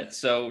Tenet.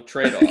 So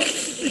trade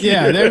off.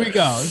 Yeah, there we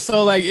go.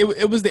 So like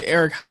it was the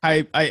Eric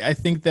hype. I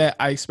think that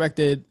I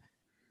expected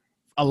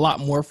a lot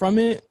more from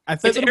it. I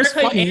think it was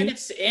funny.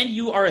 And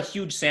you are a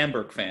huge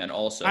Sandberg fan,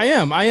 also. I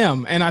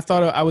am, and I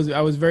thought I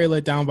was very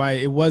let down by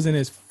it. It wasn't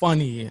as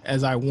funny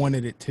as I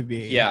wanted it to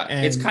be. Yeah,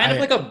 and it's kind of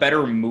like a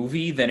better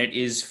movie than it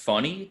is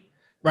funny.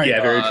 Right.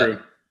 Yeah, very true.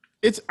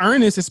 It's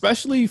earnest,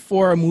 especially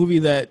for a movie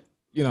that,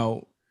 you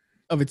know,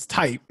 of its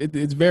type.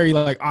 It's very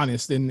like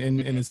honest in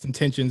its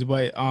intentions,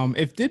 but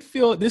it did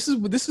feel this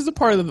is a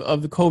part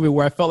of the COVID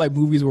where I felt like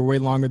movies were way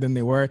longer than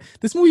they were.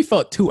 This movie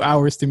felt 2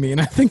 hours to me,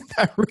 and I think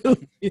that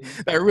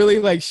really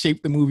like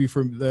shaped the movie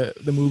for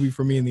the movie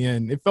for me in the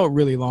end. It felt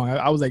really long.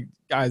 I was like,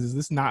 guys, is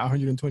this not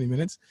 120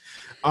 minutes?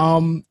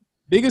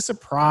 Biggest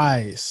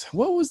surprise.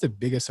 What was the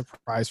biggest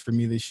surprise for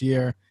me this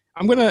year?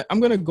 I'm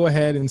gonna go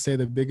ahead and say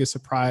the biggest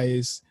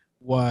surprise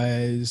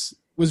was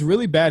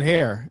really Bad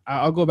Hair.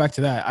 I'll go back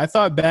to that. I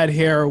thought Bad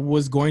Hair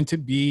was going to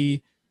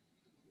be,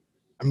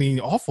 I mean,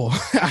 awful.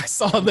 I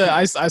saw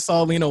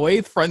Lena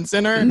Waithe front and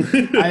center.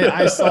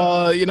 I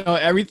saw, you know,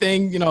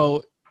 everything, you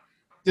know,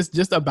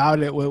 just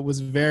about it was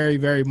very,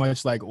 very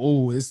much like,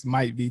 oh, this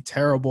might be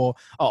terrible.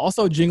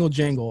 Also, Jingle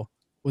Jangle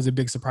was a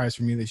big surprise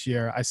for me this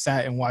year. I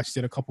sat and watched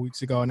it a couple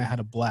weeks ago and I had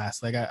a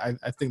blast. Like I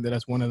think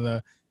that's one of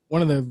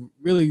the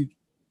really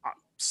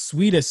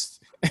sweetest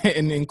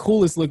and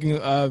coolest looking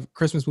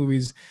Christmas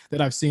movies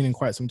that I've seen in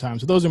quite some time.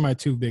 So those are my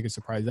 2 biggest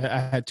surprises. I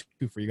had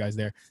 2 for you guys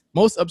there.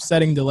 Most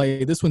upsetting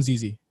delay. This one's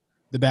easy.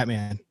 The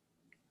Batman.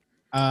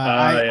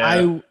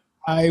 I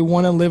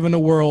want to live in a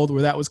world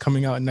where that was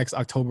coming out next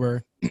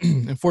October.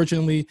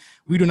 Unfortunately,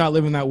 we do not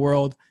live in that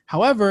world.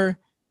 However,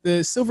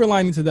 the silver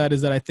lining to that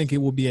is that I think it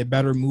will be a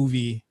better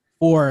movie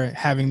for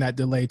having that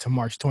delay to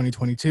March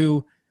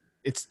 2022.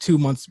 It's 2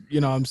 months, you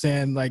know what I'm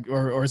saying? Like,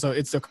 or so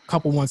it's a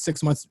couple months,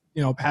 6 months,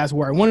 you know, past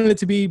where I wanted it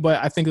to be,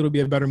 but I think it'll be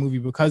a better movie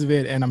because of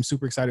it. And I'm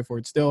super excited for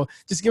it still.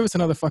 Just give us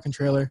another fucking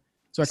trailer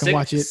so I can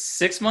watch it.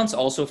 6 months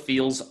also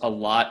feels a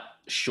lot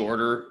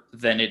shorter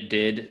than it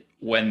did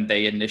when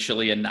they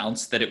initially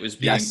announced that it was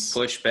being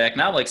pushed back.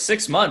 Now, like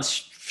 6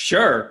 months,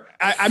 sure.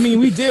 I mean,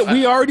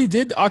 we already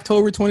did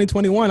October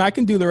 2021. I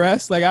can do the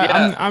rest. Like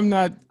I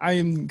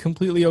am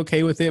completely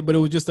okay with it, but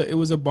it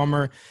was a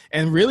bummer.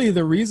 And really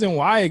the reason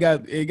why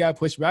it got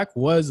pushed back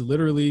was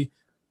literally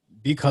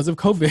because of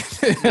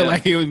COVID. Yeah.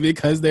 Like it was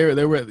because they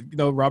were, you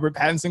know, Robert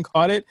Pattinson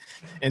caught it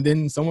and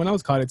then someone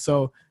else caught it.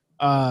 So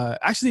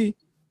actually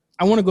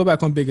I want to go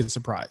back on biggest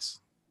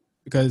surprise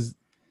because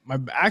my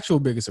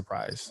actual biggest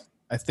surprise,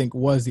 I think,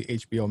 was the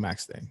HBO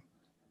Max thing.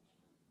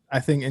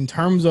 I think in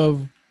terms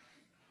of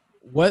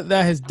what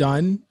that has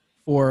done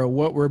for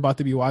what we're about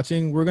to be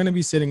watching, we're going to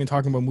be sitting and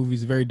talking about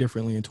movies very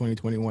differently in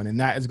 2021. And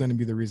that is going to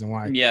be the reason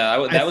why.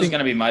 Yeah, that was going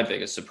to be my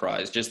biggest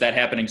surprise. Just that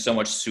happening so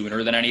much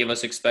sooner than any of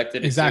us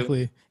expected it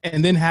exactly. To.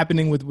 And then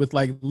happening with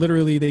like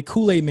literally they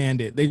Kool-Aid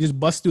manned it. They just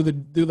bust through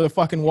the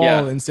fucking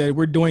wall and said,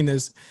 we're doing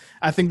this.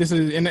 I think this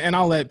is, and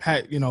I'll let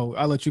Pat, you know,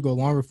 I'll let you go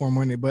longer for a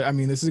minute, but I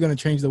mean, this is going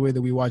to change the way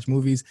that we watch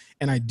movies.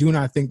 And I do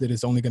not think that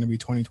it's only going to be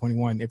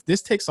 2021. If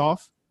this takes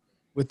off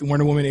with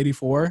Wonder Woman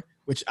 84,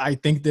 which I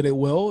think that it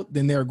will,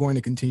 then they're going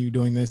to continue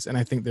doing this, and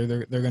I think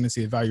they're going to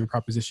see a value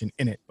proposition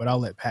in it. But I'll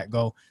let Pat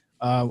go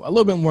a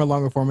little bit more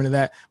longer form into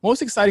that.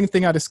 Most exciting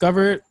thing I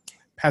discovered,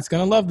 Pat's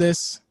going to love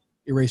this,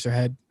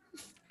 Eraserhead.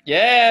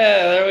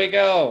 Yeah, there we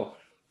go.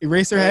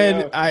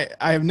 Eraserhead,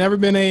 I have never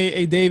been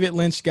a David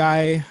Lynch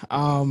guy,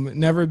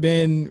 never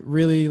been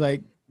really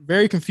like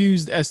very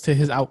confused as to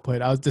his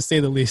output, to say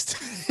the least,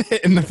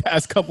 in the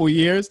past couple of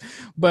years.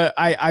 But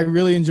I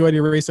really enjoyed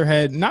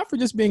Eraserhead, not for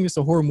just being just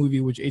a horror movie,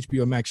 which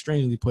HBO Max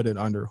strangely put it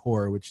under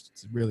horror, which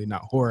is really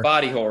not horror.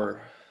 Body horror.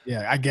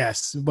 Yeah, I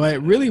guess.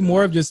 But really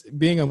more of just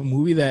being a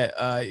movie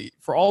that,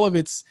 for all of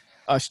its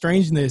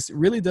strangeness,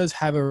 really does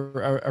have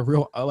a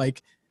real,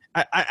 like,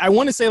 I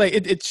want to say like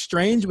it's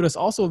strange, but it's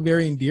also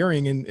very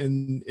endearing.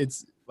 And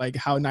it's like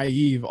how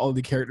naive all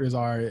the characters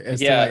are as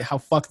to Yeah. like how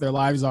fucked their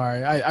lives are.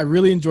 I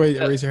really enjoyed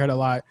Eraserhead a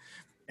lot,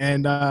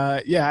 and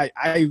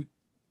I'm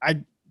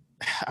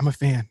a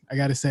fan. I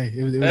gotta say,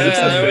 it was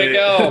There we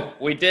go.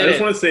 We did I just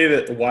it. want to say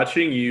that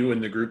watching you in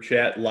the group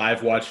chat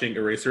live watching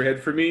Eraserhead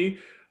for me,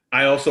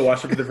 I also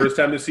watched it for the first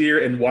time this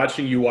year, and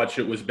watching you watch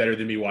it was better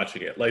than me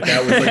watching it. Like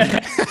that was like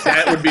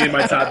that would be in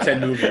my top 10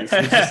 movies.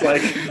 It's just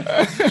like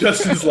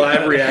Justin's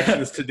live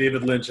reactions to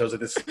David Lynch. I was like,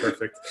 this is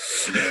perfect.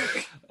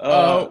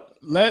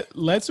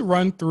 Let's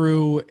run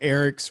through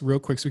Eric's real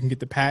quick so we can get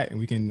to Pat and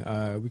we can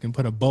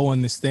put a bow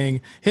on this thing.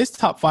 His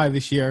top 5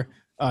 this year.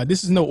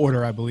 This is no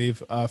order, I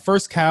believe.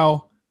 First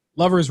Cow,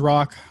 Lovers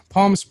Rock,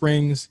 Palm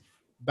Springs,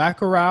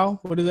 Bacurau.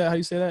 What is that? How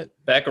you say that?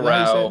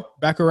 Bacurau.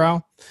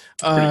 Bacurau.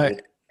 Pretty cool.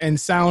 And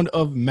Sound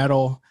of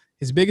Metal.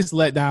 His biggest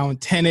letdown,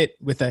 Tenet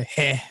with a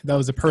heh. That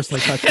was a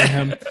personal touch for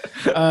him.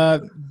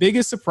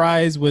 Biggest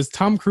surprise was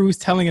Tom Cruise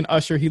telling an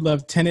usher he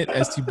loved Tenet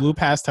as he blew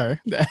past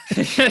her. There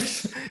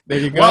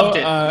you go.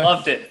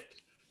 Loved it.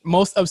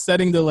 Most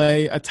upsetting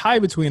delay, a tie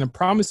between a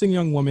promising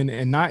young woman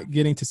and not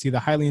getting to see the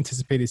highly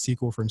anticipated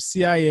sequel from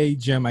CIA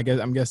Jim.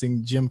 I'm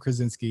guessing Jim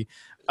Krasinski,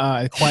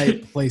 A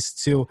Quiet Place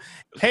 2.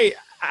 Hey,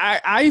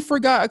 I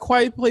forgot A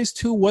Quiet Place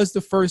 2 was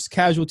the first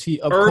casualty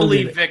of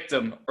Early COVID.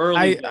 victim.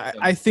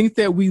 I think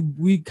that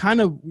we kind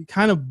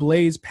of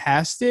blazed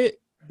past it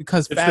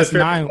because It's Fast the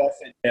Nine.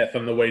 death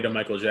on the way to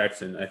Michael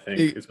Jackson, I think.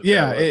 Is what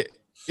that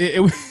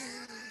was.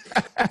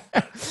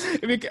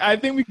 I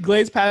think we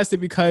glazed past it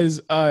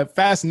because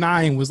Fast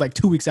 9 was like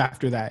 2 weeks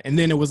after that, and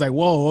then it was like,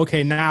 whoa,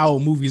 okay, now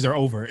movies are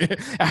over.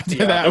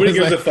 After that, Nobody was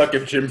gives like, a fuck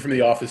if Jim from The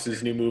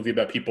Office's new movie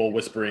about people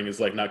whispering is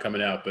like not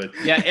coming out, but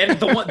Yeah, and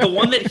the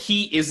one that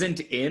he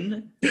isn't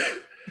in. The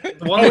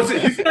one oh,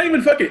 that, he's not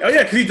even fucking. Oh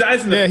yeah, because he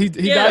dies in the. yeah, he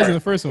dies in the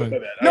first one.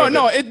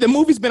 The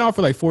movie's been out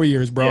for like 4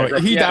 years, bro. Yeah,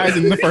 He dies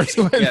in the first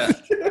one. yeah.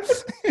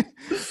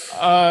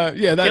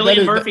 Cillian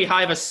Cillian Murphy,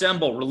 Hive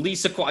Assemble,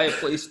 release A Quiet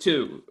Place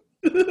 2.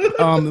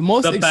 The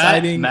most The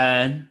exciting,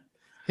 Batman.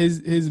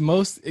 his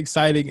most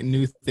exciting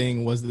new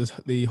thing was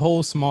the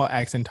whole small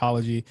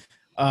accentology.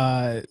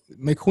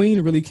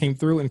 McQueen really came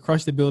through and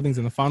crushed the buildings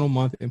in the final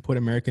month and put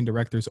American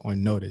directors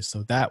on notice.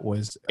 So that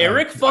was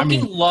Eric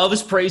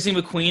loves praising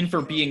McQueen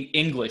for being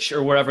English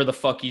or wherever the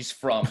fuck he's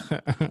from.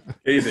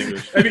 He's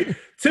English. I mean,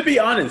 to be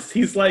honest,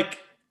 he's like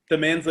the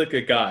man's like a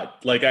god.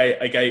 Like I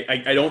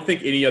don't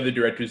think any other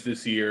directors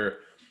this year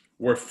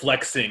were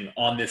flexing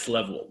on this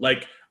level.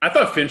 Like I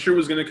thought Fincher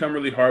was going to come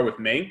really hard with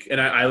Mank, and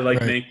I like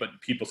Mank, but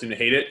people seem to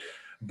hate it.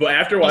 But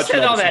after He watching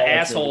said all the that smaller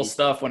asshole movies-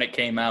 stuff when it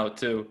came out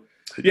too.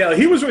 yeah,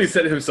 he was really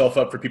setting himself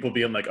up for people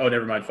being like, "Oh,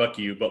 never mind, fuck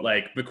you." But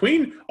like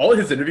McQueen, all of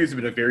his interviews have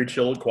been like, very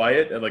chill and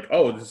quiet, and like,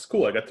 "Oh, this is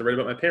cool. I got to write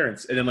about my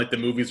parents." And then like the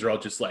movies are all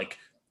just like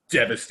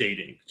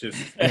devastating. Just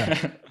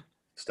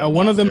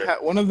one of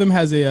them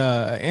has a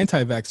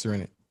anti-vaxxer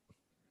in it.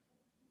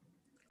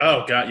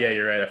 Oh god, yeah,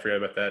 you're right. I forgot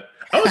about that.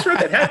 I almost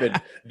forgot that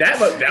happened. That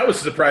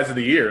was the surprise of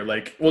the year.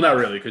 Like, well, not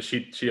really, because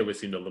she always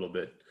seemed a little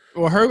bit.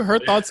 Well, her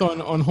thoughts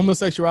on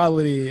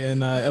homosexuality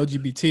and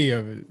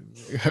LGBT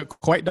are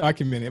quite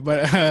documented.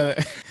 But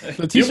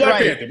Letitia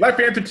Wright, Black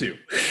Panther 2.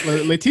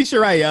 Letitia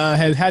Wright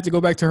has had to go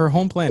back to her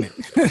home planet.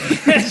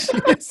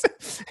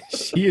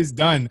 she is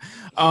done.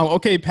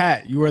 Okay,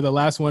 Pat, you are the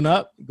last one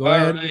up. Go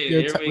ahead. Right,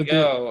 here we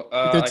go.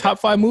 With your top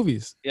 5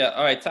 movies. Yeah,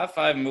 all right, top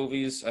 5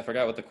 movies. I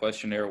forgot what the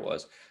questionnaire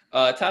was.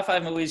 Top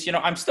 5 movies. You know,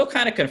 I'm still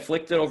kind of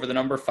conflicted over the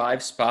number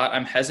 5 spot.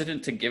 I'm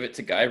hesitant to give it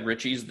to Guy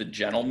Ritchie's The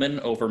Gentleman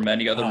over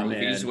many other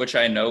movies, man. which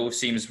I know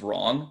seems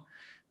wrong.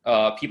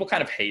 People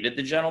kind of hated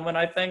The Gentleman,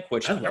 I think,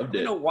 which I I loved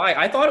don't it. know why.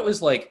 I thought it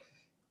was like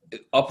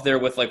up there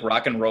with like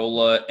Rock and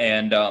Rolla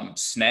and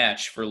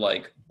Snatch for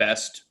like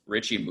best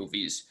Ritchie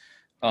movies.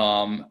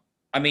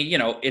 I mean, you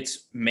know,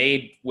 it's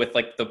made with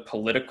like the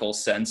political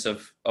sense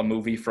of a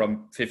movie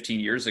from 15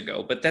 years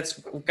ago, but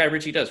that's what Guy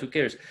Ritchie does. Who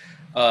cares?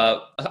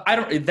 I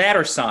don't, that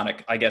or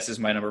Sonic, I guess, is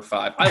my number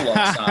 5. I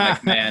love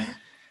Sonic, man.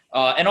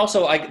 And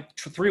also,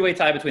 three-way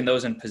tie between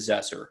those and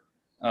Possessor,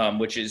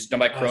 which is done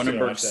by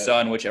Cronenberg's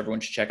son, which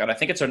everyone should check out. I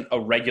think it's a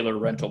regular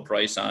rental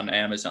price on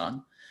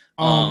Amazon.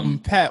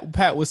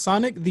 Pat, was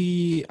Sonic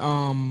the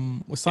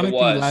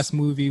last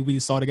movie we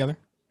saw together?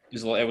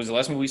 It was the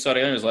last movie we saw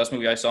together. It was the last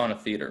movie I saw in a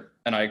theater,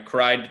 and I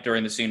cried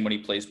during the scene when he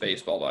plays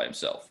baseball by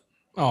himself.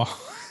 Oh,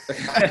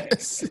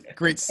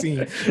 great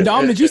scene.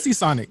 Dom, did you see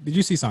Sonic?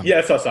 Yeah,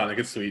 I saw Sonic.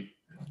 It's sweet.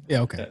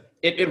 Yeah, okay.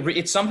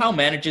 It somehow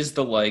manages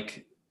the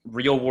like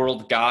real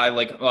world guy.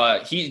 Like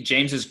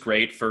James is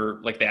great for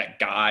like that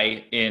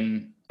guy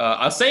in.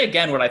 I'll say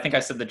again what I think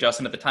I said to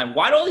Justin at the time.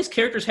 Why do all these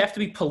characters have to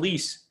be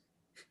police?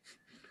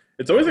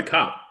 It's always a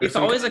cop. It's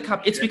always a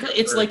cop. It's because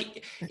it's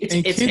like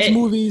In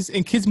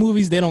kids'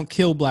 movies, they don't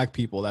kill black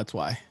people. That's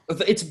why.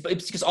 It's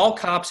because all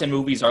cops in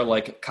movies are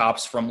like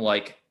cops from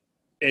like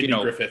Andy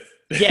Griffith.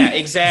 Yeah,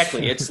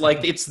 exactly. It's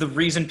like it's the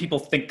reason people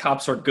think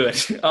cops are good.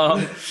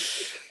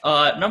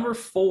 Number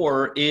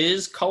 4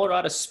 is Color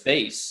Out of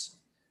Space.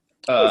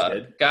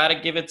 Gotta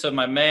give it to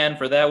my man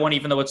for that one,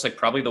 even though it's like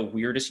probably the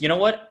weirdest. You know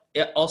what?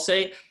 I'll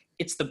say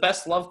it's the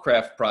best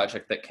Lovecraft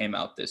project that came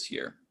out this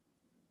year.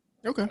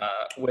 Okay.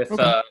 With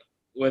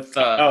Okay.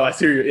 Oh, I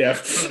see you. Yeah.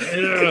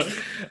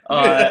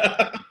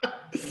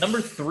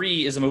 Number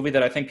 3 is a movie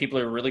that I think people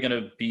are really going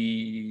to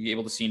be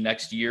able to see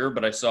next year,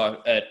 but I saw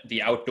at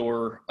the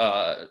outdoor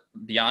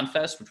Beyond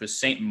Fest, which was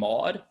Saint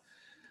Maud,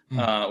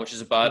 which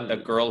is about a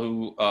girl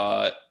who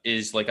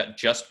is like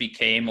just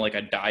became like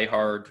a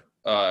diehard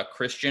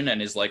Christian and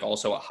is like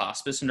also a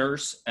hospice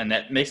nurse, and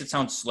that makes it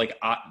sound like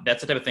that's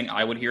the type of thing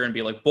I would hear and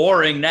be like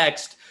boring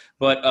next,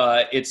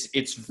 but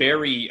it's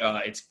very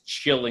it's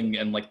chilling,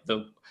 and like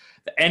the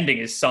ending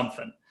is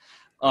something.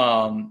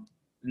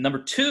 Number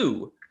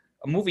 2,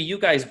 a movie you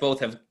guys both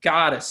have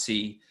got to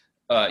see.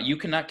 You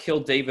Cannot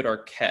Kill David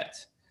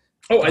Arquette.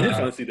 Oh, I did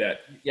finally see that.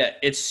 Yeah,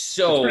 it's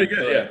so pretty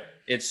good. Yeah.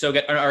 It's so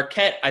good. And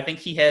Arquette, I think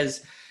he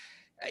has.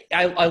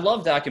 I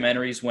love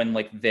documentaries when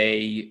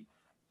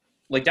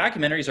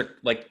documentaries are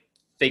like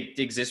they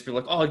exist. You're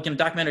like, oh,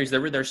 documentaries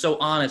they're so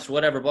honest,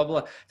 whatever, blah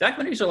blah.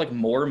 Documentaries are like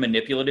more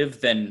manipulative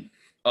than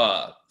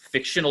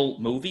fictional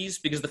movies,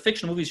 because the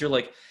fictional movies you're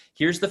like,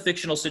 here's the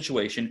fictional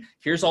situation,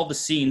 here's all the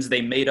scenes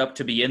they made up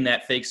to be in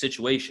that fake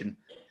situation.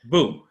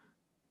 Boom.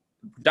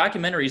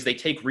 Documentaries, they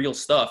take real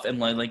stuff and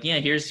like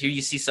here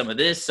you see some of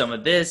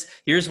this,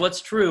 here's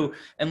what's true,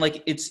 and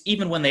like it's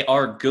even when they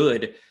are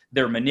good,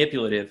 they're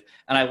manipulative.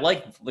 And I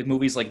like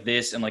movies like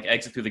this and like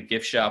Exit Through the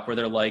Gift Shop, where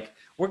they're like,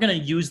 we're gonna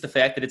use the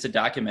fact that it's a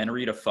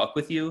documentary to fuck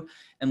with you.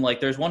 And like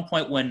there's one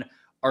point when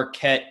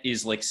Arquette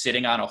is like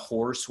sitting on a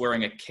horse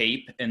wearing a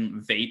cape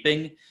and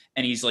vaping,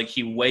 and he's like,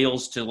 he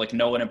wails to like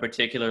no one in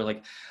particular,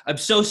 like, I'm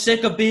so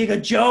sick of being a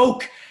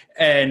joke.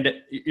 And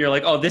you're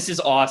like, oh, this is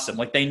awesome.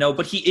 Like they know,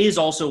 but he is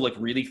also like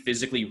really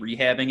physically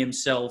rehabbing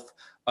himself.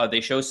 They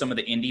show some of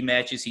the indie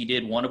matches he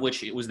did, one of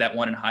which it was that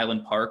one in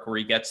Highland Park where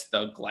he gets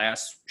the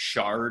glass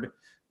shard.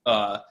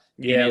 Like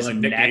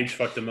Nick Cage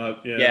fucked him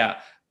up. Yeah.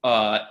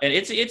 And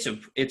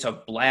it's a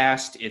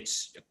blast.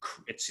 It's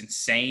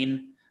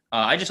insane.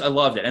 I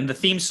loved it. And the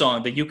theme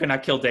song, the You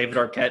Cannot Kill David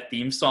Arquette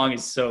theme song,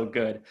 is so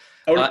good.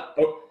 I want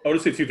to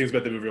say 2 things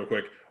about the movie real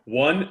quick.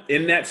 One,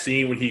 in that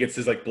scene when he gets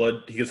his like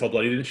blood, he gets all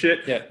bloodied and shit.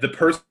 Yeah. The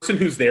person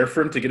who's there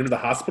for him to get him to the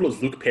hospital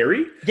is Luke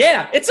Perry.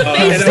 Yeah, it's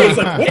amazing. And I was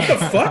like, what the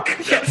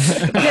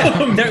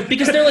fuck?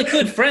 Because they're like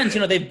good friends.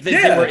 You know,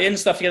 they were in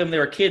stuff together when they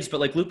were kids. But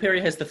like Luke Perry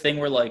has the thing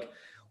where like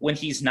when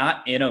he's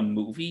not in a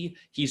movie,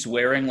 he's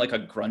wearing like a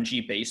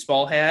grungy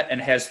baseball hat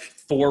and has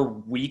 4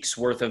 weeks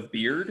worth of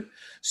beard.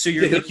 So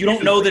you're like, you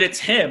don't know that it's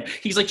him.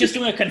 He's like just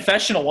doing a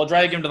confessional while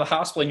driving him to the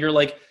hospital, and you're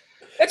like,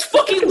 that's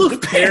fucking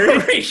Luke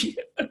Perry.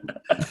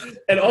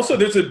 And also,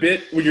 there's a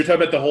bit when you're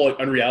talking about the whole like,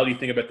 unreality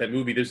thing about that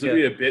movie. There's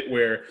literally a bit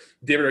where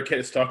David Arquette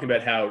is talking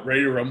about how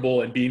Ready to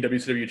Rumble and being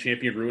WCW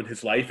champion ruined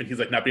his life, and he's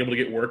like not being able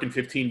to get work in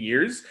 15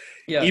 years,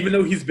 even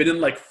though he's been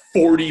in like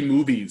 40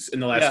 movies in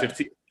the last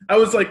 15. I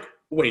was like,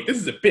 wait, this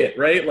is a bit,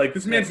 right? Like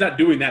this man's not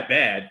doing that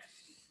bad.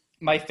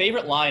 My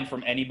favorite line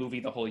from any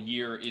movie the whole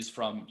year is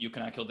from You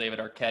Cannot Kill David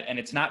Arquette, and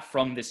it's not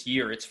from this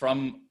year. It's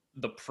from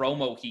the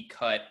promo he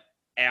cut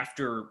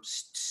after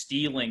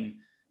stealing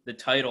the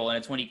title, and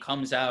it's when he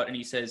comes out and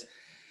he says,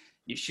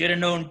 you should have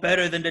known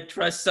better than to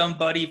trust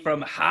somebody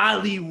from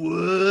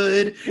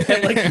Hollywood.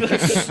 And like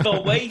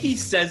the way he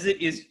says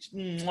it is,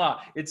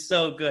 it's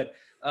so good.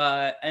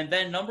 And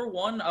then number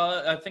 1,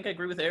 I think I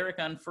agree with Eric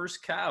on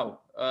First Cow.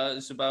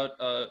 It's about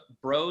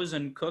bros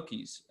and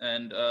cookies,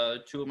 and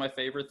 2 of my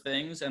favorite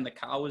things, and the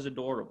cow is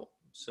adorable.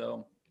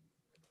 So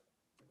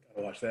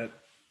I'll watch that.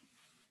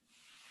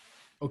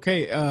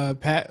 Okay,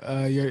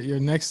 Pat, your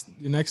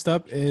next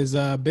up is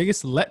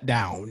biggest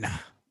letdown.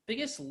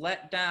 Biggest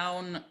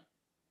letdown,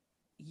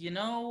 you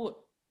know,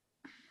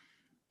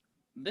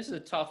 this is a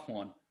tough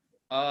one.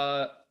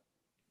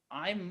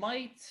 I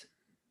might,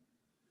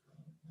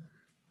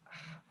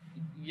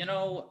 you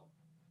know,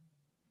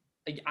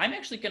 I'm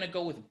actually going to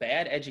go with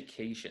Bad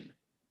Education.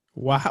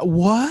 Wow,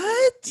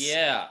 what?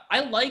 Yeah,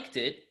 I liked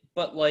it,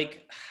 but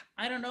like,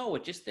 I don't know,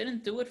 it just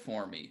didn't do it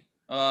for me.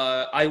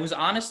 I was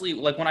honestly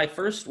like when it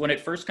first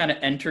kind of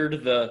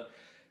entered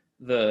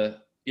the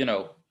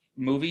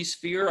movie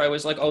sphere, I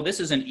was like, oh, this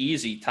is an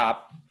easy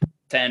top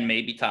 10,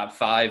 maybe top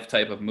 5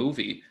 type of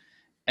movie.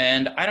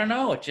 And I don't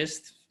know, it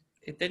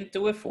didn't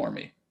do it for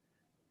me.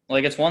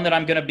 Like it's one that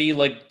I'm going to be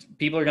like,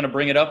 people are going to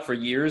bring it up for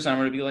years. And I'm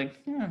going to be like,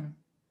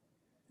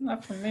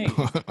 not for me.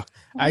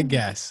 I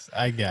guess.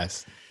 But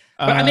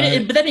I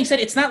mean, but that being said,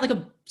 it's not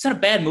a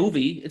bad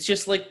movie. It's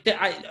just like,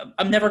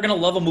 I'm never going to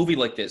love a movie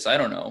like this. I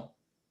don't know.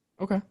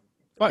 Okay.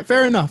 Right,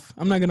 fair enough.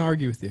 I'm not going to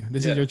argue with you.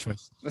 This is your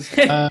choice.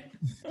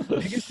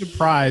 Biggest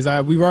surprise.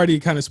 We've already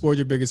kind of spoiled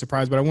your biggest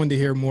surprise, but I wanted to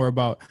hear more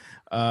about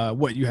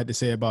what you had to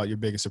say about your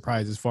biggest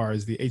surprise as far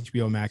as the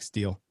HBO Max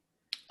deal.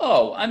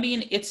 Oh, I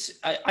mean,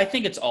 I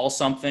think it's all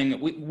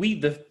something.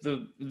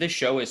 This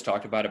show has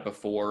talked about it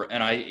before,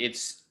 and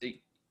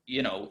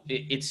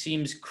it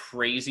seems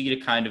crazy to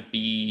kind of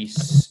be,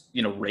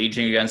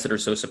 raging against it or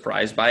so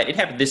surprised by it. It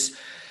happened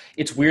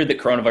it's weird that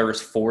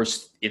coronavirus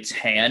forced its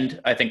hand.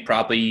 I think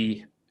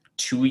probably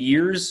 2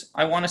 years,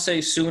 I want to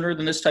say, sooner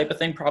than this type of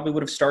thing probably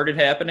would have started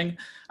happening.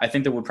 I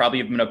think there would probably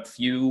have been a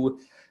few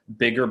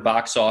bigger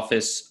box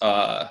office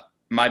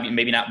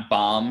maybe not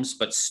bombs,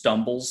 but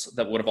stumbles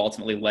that would have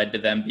ultimately led to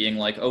them being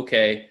like,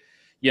 okay,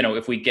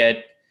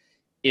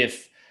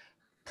 if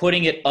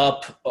putting it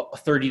up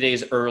 30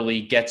 days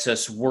early gets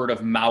us word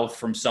of mouth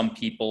from some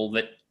people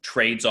that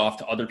trades off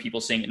to other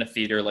people seeing it in a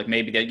theater, like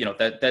maybe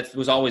that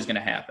was always going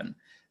to happen.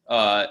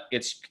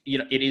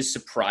 It is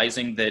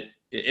surprising that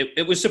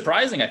it was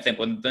surprising, I think,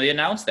 when they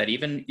announced that,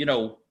 even,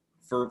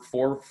 for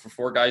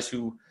four guys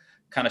who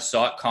kind of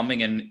saw it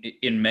coming and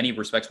in many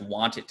respects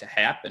want it to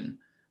happen,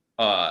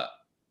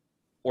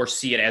 or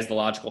see it as the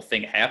logical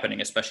thing happening,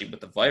 especially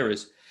with the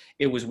virus.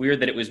 It was weird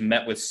that it was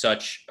met with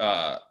such,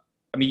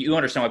 you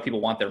understand why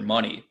people want their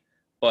money,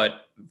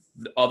 but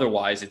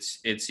otherwise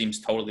it seems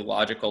totally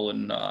logical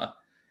and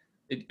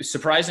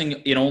surprising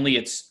in only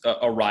its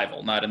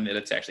arrival, not in that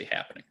it's actually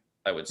happening,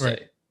 I would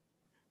say.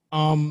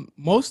 Right.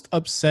 Most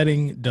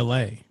upsetting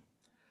delay.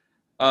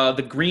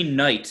 The Green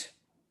Knight.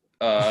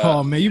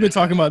 Oh man, you've been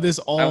talking about this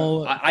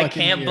all. I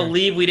can't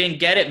believe we didn't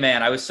get it,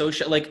 man. I was so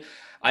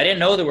I didn't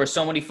know there were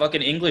so many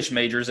fucking English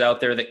majors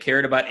out there that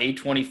cared about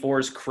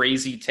A24's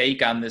crazy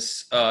take on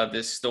this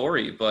this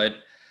story. But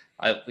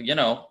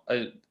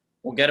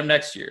we'll get him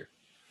next year.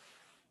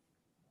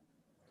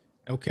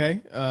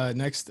 Okay.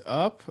 Next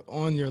up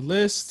on your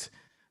list,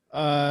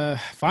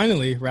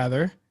 finally,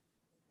 rather,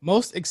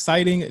 most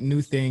exciting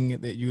new thing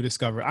that you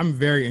discover. I'm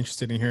very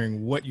interested in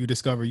hearing what you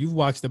discover. You've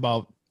watched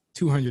about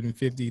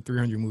 250,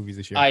 300 movies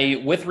this year.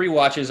 With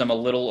rewatches, I'm a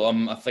little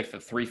like the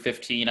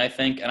 315, I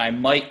think, and I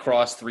might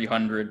cross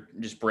 300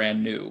 just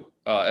brand new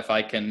if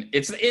I can.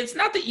 It's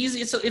not the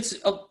easiest. It's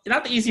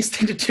not the easiest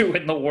thing to do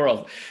in the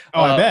world.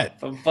 I bet.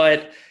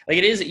 But like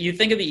it is, you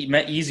think it'd be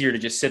easier to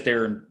just sit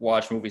there and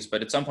watch movies,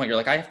 but at some point you're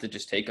like, I have to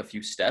just take a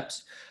few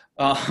steps.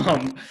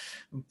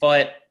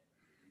 But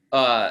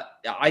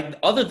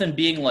other than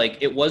being like,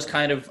 it was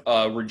kind of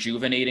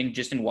rejuvenating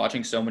just in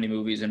watching so many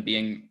movies and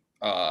being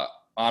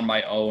on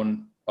my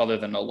own, other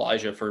than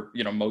Elijah, for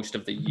most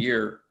of the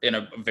year in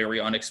a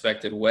very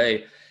unexpected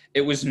way.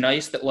 It was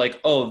nice that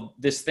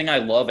this thing I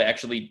love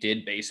actually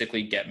did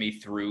basically get me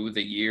through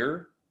the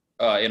year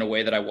in a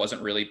way that I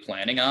wasn't really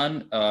planning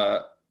on.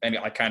 And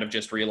I kind of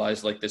just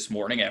realized this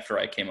morning after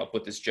I came up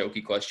with this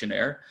jokey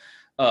questionnaire.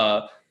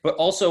 But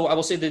also I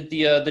will say that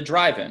the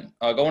drive-in,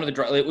 going to the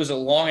drive, it was a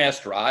long ass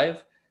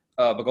drive,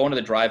 but going to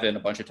the drive-in a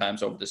bunch of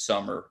times over the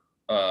summer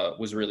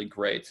was really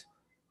great.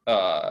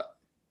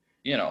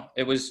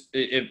 It was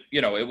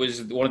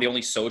one of the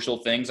only social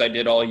things I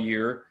did all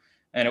year,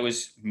 and it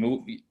was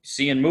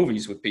seeing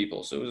movies with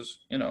people. So it was,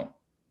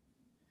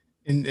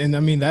 And I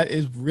mean, that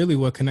is really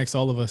what connects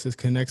all of us. It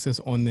connects us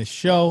on this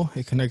show.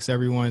 It connects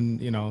everyone,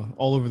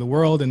 all over the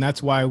world. And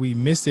that's why we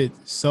miss it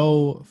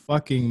so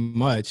fucking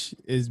much,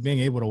 is being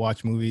able to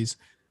watch movies.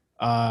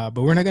 But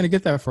we're not going to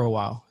get that for a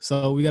while.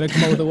 So we got to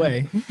come up with a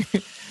way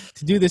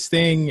to do this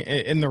thing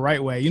in the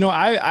right way.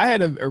 I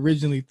had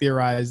originally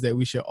theorized that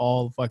we should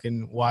all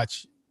fucking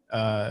watch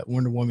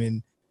Wonder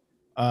Woman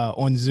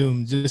on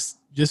Zoom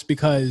just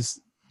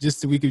because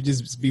we could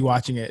just be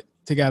watching it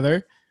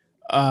together.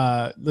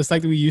 Just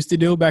like we used to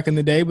do back in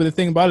the day. But the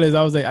thing about it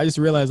is I just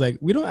realized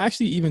we don't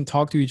actually even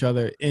talk to each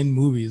other in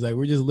movies.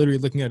 We're just literally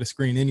looking at a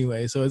screen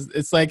anyway. So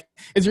it's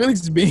really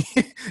just being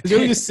it's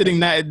really just sitting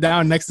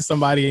down next to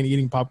somebody and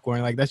eating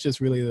popcorn. That's just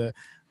really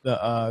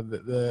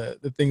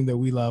the thing that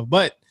we love.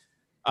 But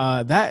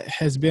that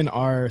has been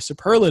our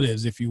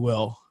superlatives, if you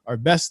will, our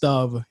best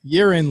of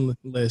year-end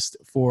list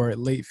for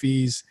late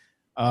fees.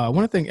 I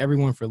want to thank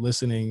everyone for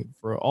listening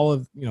for all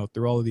of,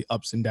 through all of the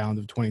ups and downs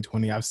of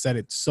 2020. I've said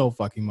it so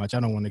fucking much. I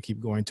don't want to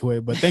keep going to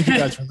it, but thank you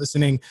guys for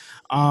listening.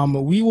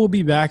 We will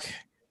be back.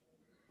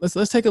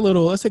 Let's take a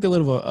little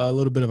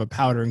bit of a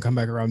powder and come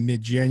back around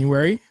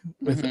mid-January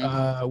with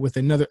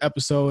another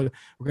episode.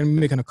 We're going to be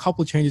making a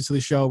couple changes to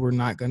the show. We're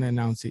not going to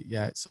announce it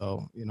yet.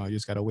 So, you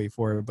just got to wait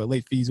for it. But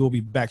Late Fees will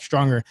be back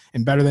stronger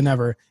and better than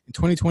ever in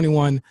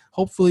 2021,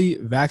 hopefully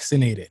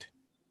vaccinated.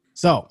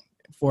 So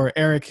for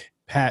Eric,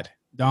 Pat,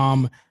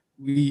 Dom,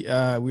 we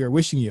are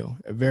wishing you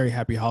a very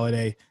happy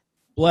holiday,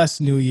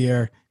 blessed new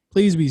year.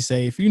 Please be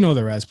safe. You know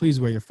the rest. Please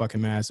wear your fucking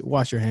mask,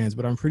 wash your hands.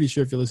 But I'm pretty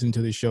sure if you're listening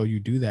to this show,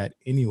 you do that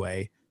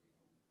anyway.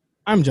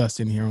 I'm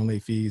Justin here on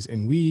Late Fees,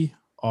 and we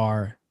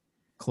are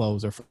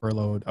closed or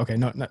furloughed. Okay,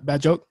 no, not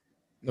bad joke.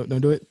 No,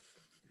 don't do it.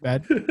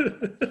 Bad.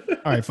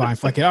 All right, fine.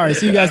 Fuck it. All right,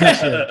 see you guys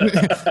next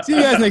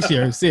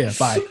year. See ya.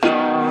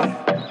 Bye.